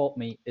book taught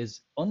me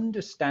is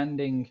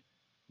understanding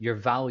your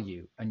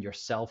value and your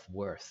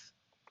self-worth,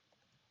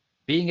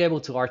 being able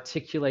to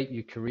articulate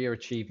your career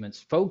achievements,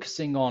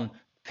 focusing on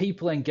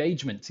people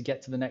engagement to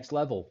get to the next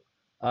level,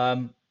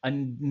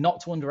 and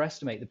not to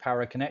underestimate the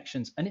power of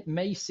connections. And it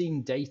may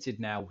seem dated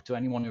now to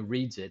anyone who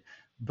reads it,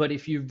 but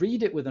if you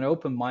read it with an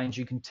open mind,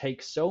 you can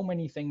take so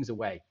many things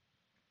away.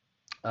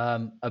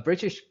 A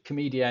British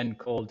comedian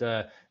called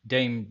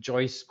Dame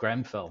Joyce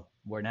Grenfell,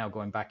 we're now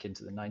going back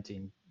into the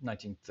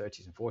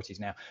 1930s and 40s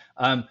now,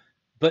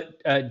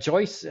 but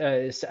Joyce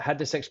had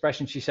this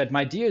expression. She said,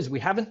 "My dears, we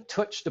haven't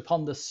touched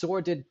upon the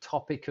sordid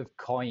topic of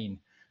coin."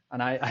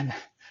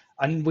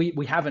 And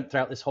we haven't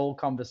throughout this whole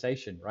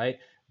conversation, right?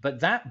 But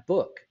that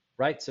book,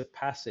 Rites of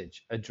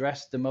Passage,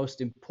 addressed the most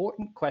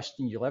important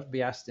question you'll ever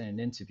be asked in an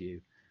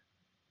interview.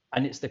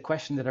 And it's the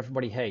question that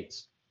everybody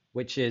hates,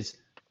 which is,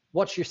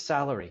 what's your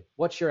salary?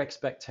 What's your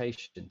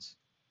expectations?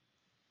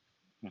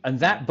 And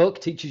that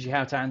book teaches you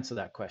how to answer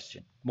that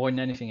question more than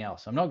anything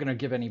else. I'm not going to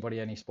give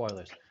anybody any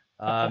spoilers.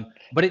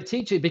 But it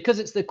teaches, because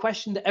it's the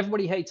question that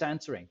everybody hates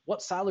answering.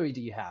 What salary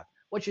do you have?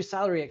 What's your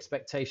salary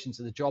expectations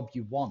of the job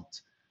you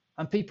want?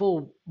 And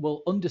people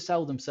will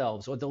undersell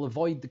themselves or they'll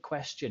avoid the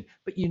question.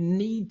 But you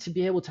need to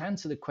be able to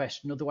answer the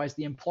question. Otherwise,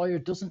 the employer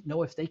doesn't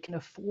know if they can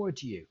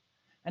afford you.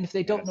 And if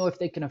they don't know if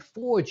they can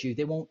afford you,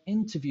 they won't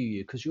interview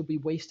you because you'll be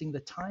wasting the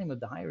time of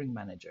the hiring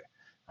manager.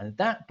 And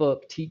that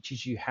book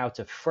teaches you how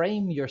to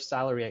frame your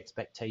salary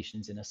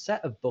expectations in a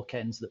set of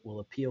bookends that will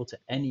appeal to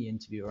any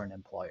interviewer and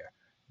employer.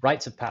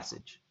 Rites of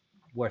Passage,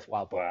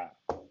 worthwhile book. Wow,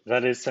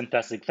 that is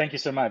fantastic. Thank you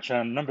so much.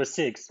 Number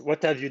 6,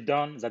 what have you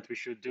done that we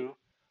should do?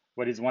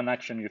 What is one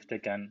action you've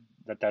taken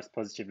that has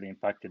positively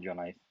impacted your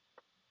life?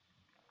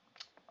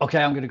 Okay,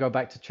 I'm going to go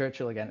back to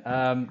Churchill again.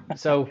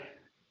 So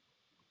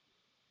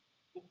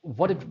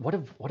what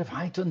have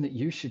I done that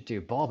you should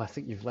do, Bob? I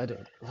think you've led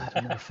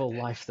a more full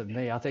life than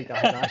me. I think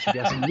I should be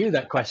asking you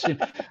that question.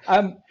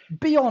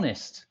 Be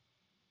honest,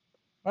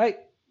 right?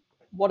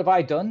 What have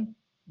I done?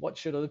 What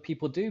should other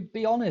people do?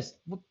 Be honest,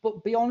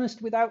 but be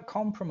honest without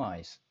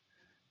compromise.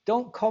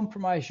 Don't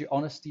compromise your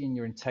honesty and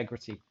your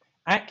integrity.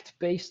 Act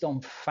based on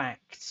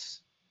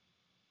facts.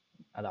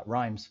 That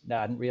rhymes. No,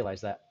 I didn't realize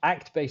that.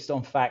 Act based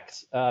on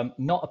facts,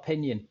 not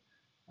opinion,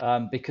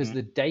 because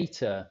the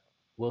data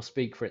will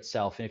speak for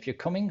itself. And if you're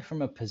coming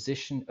from a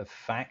position of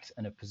fact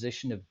and a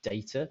position of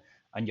data,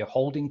 and you're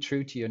holding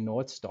true to your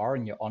North Star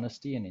and your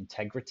honesty and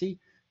integrity,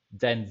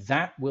 then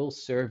that will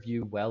serve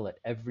you well at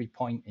every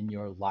point in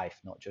your life,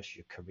 not just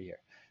your career.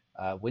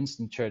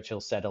 Winston Churchill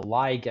said, "A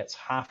lie gets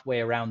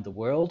halfway around the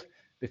world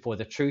before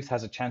the truth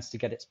has a chance to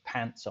get its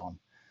pants on."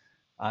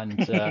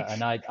 And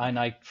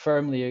I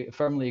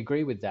firmly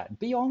agree with that.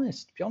 Be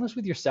honest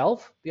with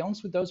yourself, be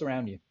honest with those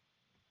around you,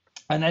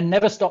 and then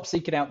never stop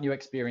seeking out new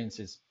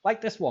experiences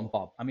like this one,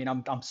 Bob. I mean,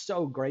 I'm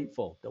so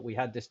grateful that we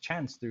had this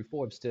chance through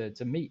Forbes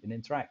to meet and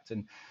interact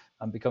and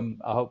become,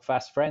 I hope,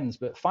 fast friends.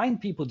 But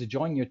find people to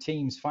join your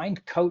teams,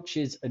 find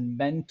coaches and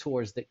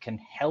mentors that can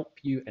help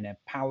you and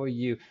empower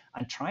you,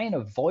 and try and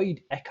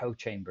avoid echo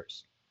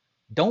chambers.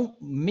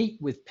 Don't meet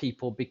with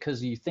people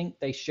because you think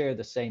they share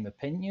the same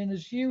opinion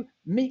as you.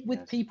 Meet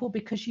with people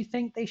because you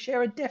think they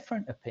share a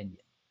different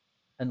opinion,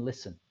 and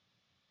listen.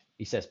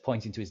 He says,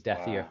 pointing to his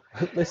deaf ear.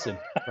 Listen,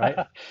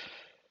 right?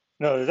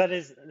 No, that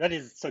is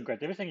so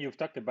great. Everything you've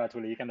talked about,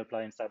 really, you can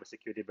apply in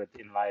cybersecurity, but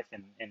in life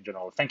in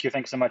general. Thank you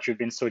so much. You've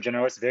been so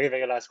generous. Very,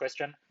 very last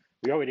question.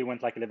 We already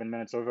went like 11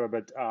 minutes over,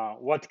 but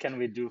what can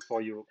we do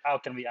for you? How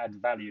can we add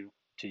value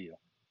to you?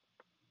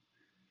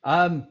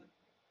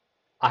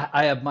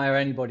 I admire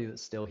anybody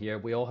that's still here.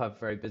 We all have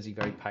very busy,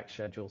 very packed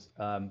schedules.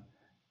 The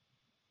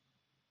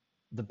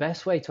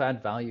best way to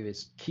add value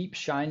is keep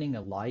shining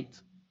a light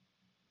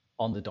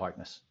on the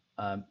darkness.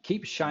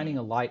 Keep shining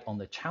a light on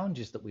the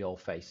challenges that we all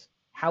face,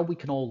 how we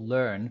can all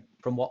learn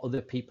from what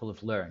other people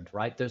have learned,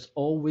 right? There's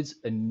always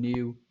a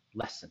new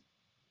lesson,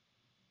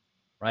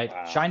 right?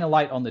 Wow. Shine a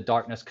light on the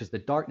darkness because the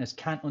darkness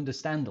can't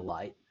understand the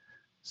light.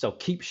 So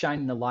keep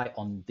shining the light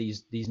on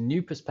these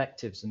new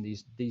perspectives and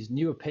these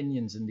new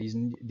opinions and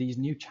these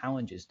new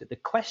challenges. The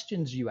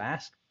questions you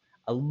ask,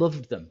 I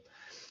loved them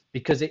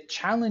because it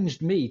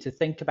challenged me to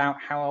think about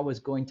how I was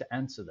going to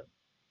answer them.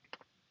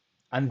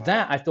 And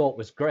that I thought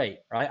was great,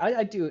 right?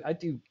 I do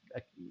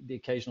the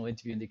occasional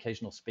interview and the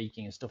occasional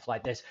speaking and stuff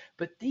like this.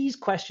 But these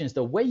questions,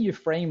 the way you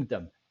framed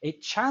them,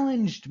 it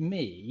challenged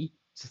me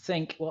to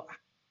think, well,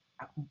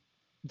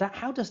 that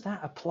how does that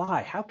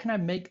apply? How can I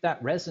make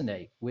that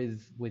resonate with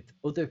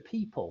other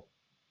people?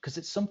 Because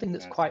it's something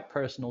that's Yes. quite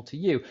personal to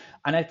you.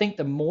 And I think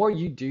the more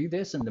you do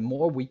this and the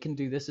more we can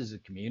do this as a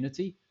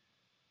community,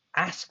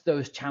 ask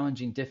those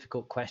challenging,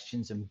 difficult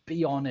questions and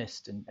be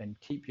honest and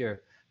keep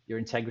your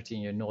integrity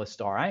and your North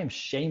Star. I am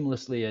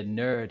shamelessly a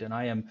nerd, and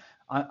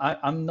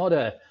I'm not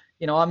a,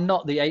 I'm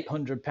not the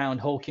 800-pound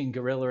hulking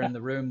gorilla in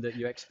the room that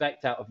you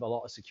expect out of a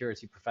lot of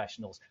security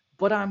professionals,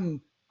 but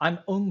I'm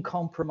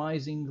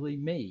uncompromisingly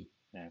me.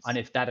 Yes. And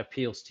if that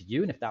appeals to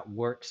you and if that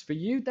works for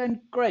you,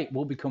 then great,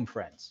 we'll become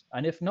friends.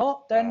 And if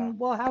not, then,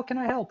 well, how can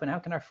I help? And how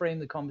can I frame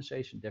the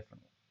conversation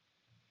differently?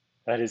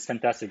 That is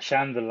fantastic.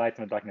 Shine the light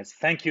in the darkness.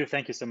 Thank you.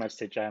 Thank you so much,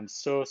 Sage. I'm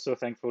so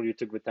thankful you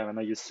took the time. I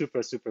know you're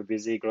super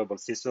busy, global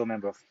CISO,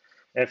 member of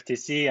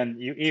FTC,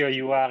 and here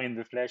you are in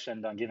the flesh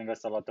and giving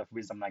us a lot of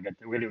wisdom nugget.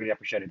 Really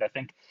appreciate it. I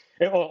think,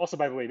 also,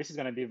 by the way, this is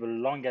going to be the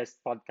longest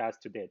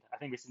podcast to date. I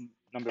think this is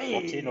number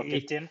 14 or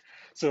 15.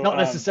 So not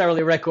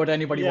necessarily a record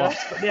anybody yeah.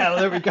 wants, but yeah,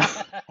 there we go.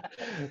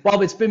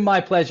 Bob, it's been my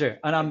pleasure,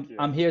 and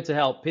I'm here to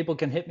help. People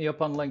can hit me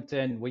up on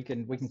LinkedIn. We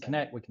can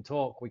connect, we can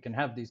talk, we can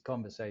have these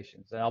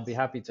conversations, and I'll be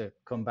happy to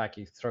come back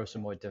and throw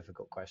some more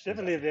difficult questions.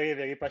 Definitely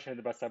very passionate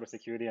about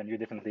cybersecurity, and you're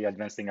definitely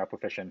advancing our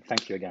profession.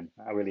 Thank you again.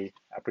 I really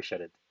appreciate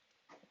it.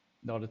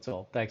 Not at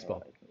all. Thanks,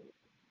 Bob.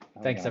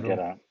 Thanks,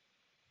 everyone.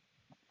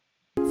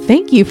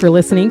 Thank you for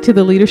listening to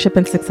the Leadership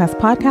and Success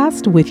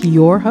Podcast with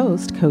your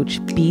host, Coach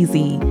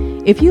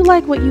BZ. If you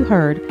like what you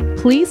heard,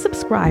 please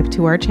subscribe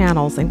to our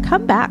channels and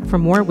come back for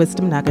more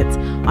wisdom nuggets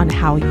on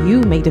how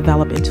you may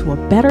develop into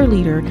a better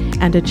leader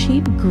and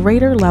achieve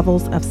greater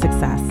levels of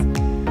success.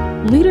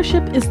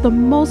 Leadership is the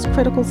most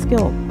critical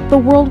skill. The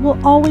world will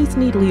always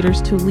need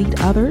leaders to lead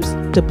others,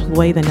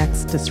 deploy the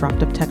next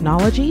disruptive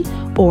technology,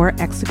 or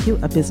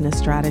execute a business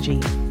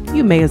strategy.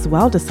 You may as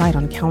well decide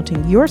on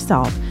counting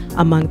yourself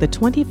among the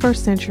 21st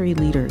century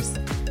leaders.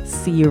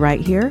 See you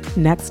right here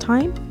next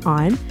time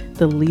on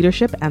the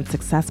Leadership and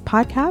Success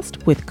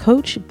Podcast with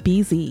Coach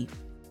BZ.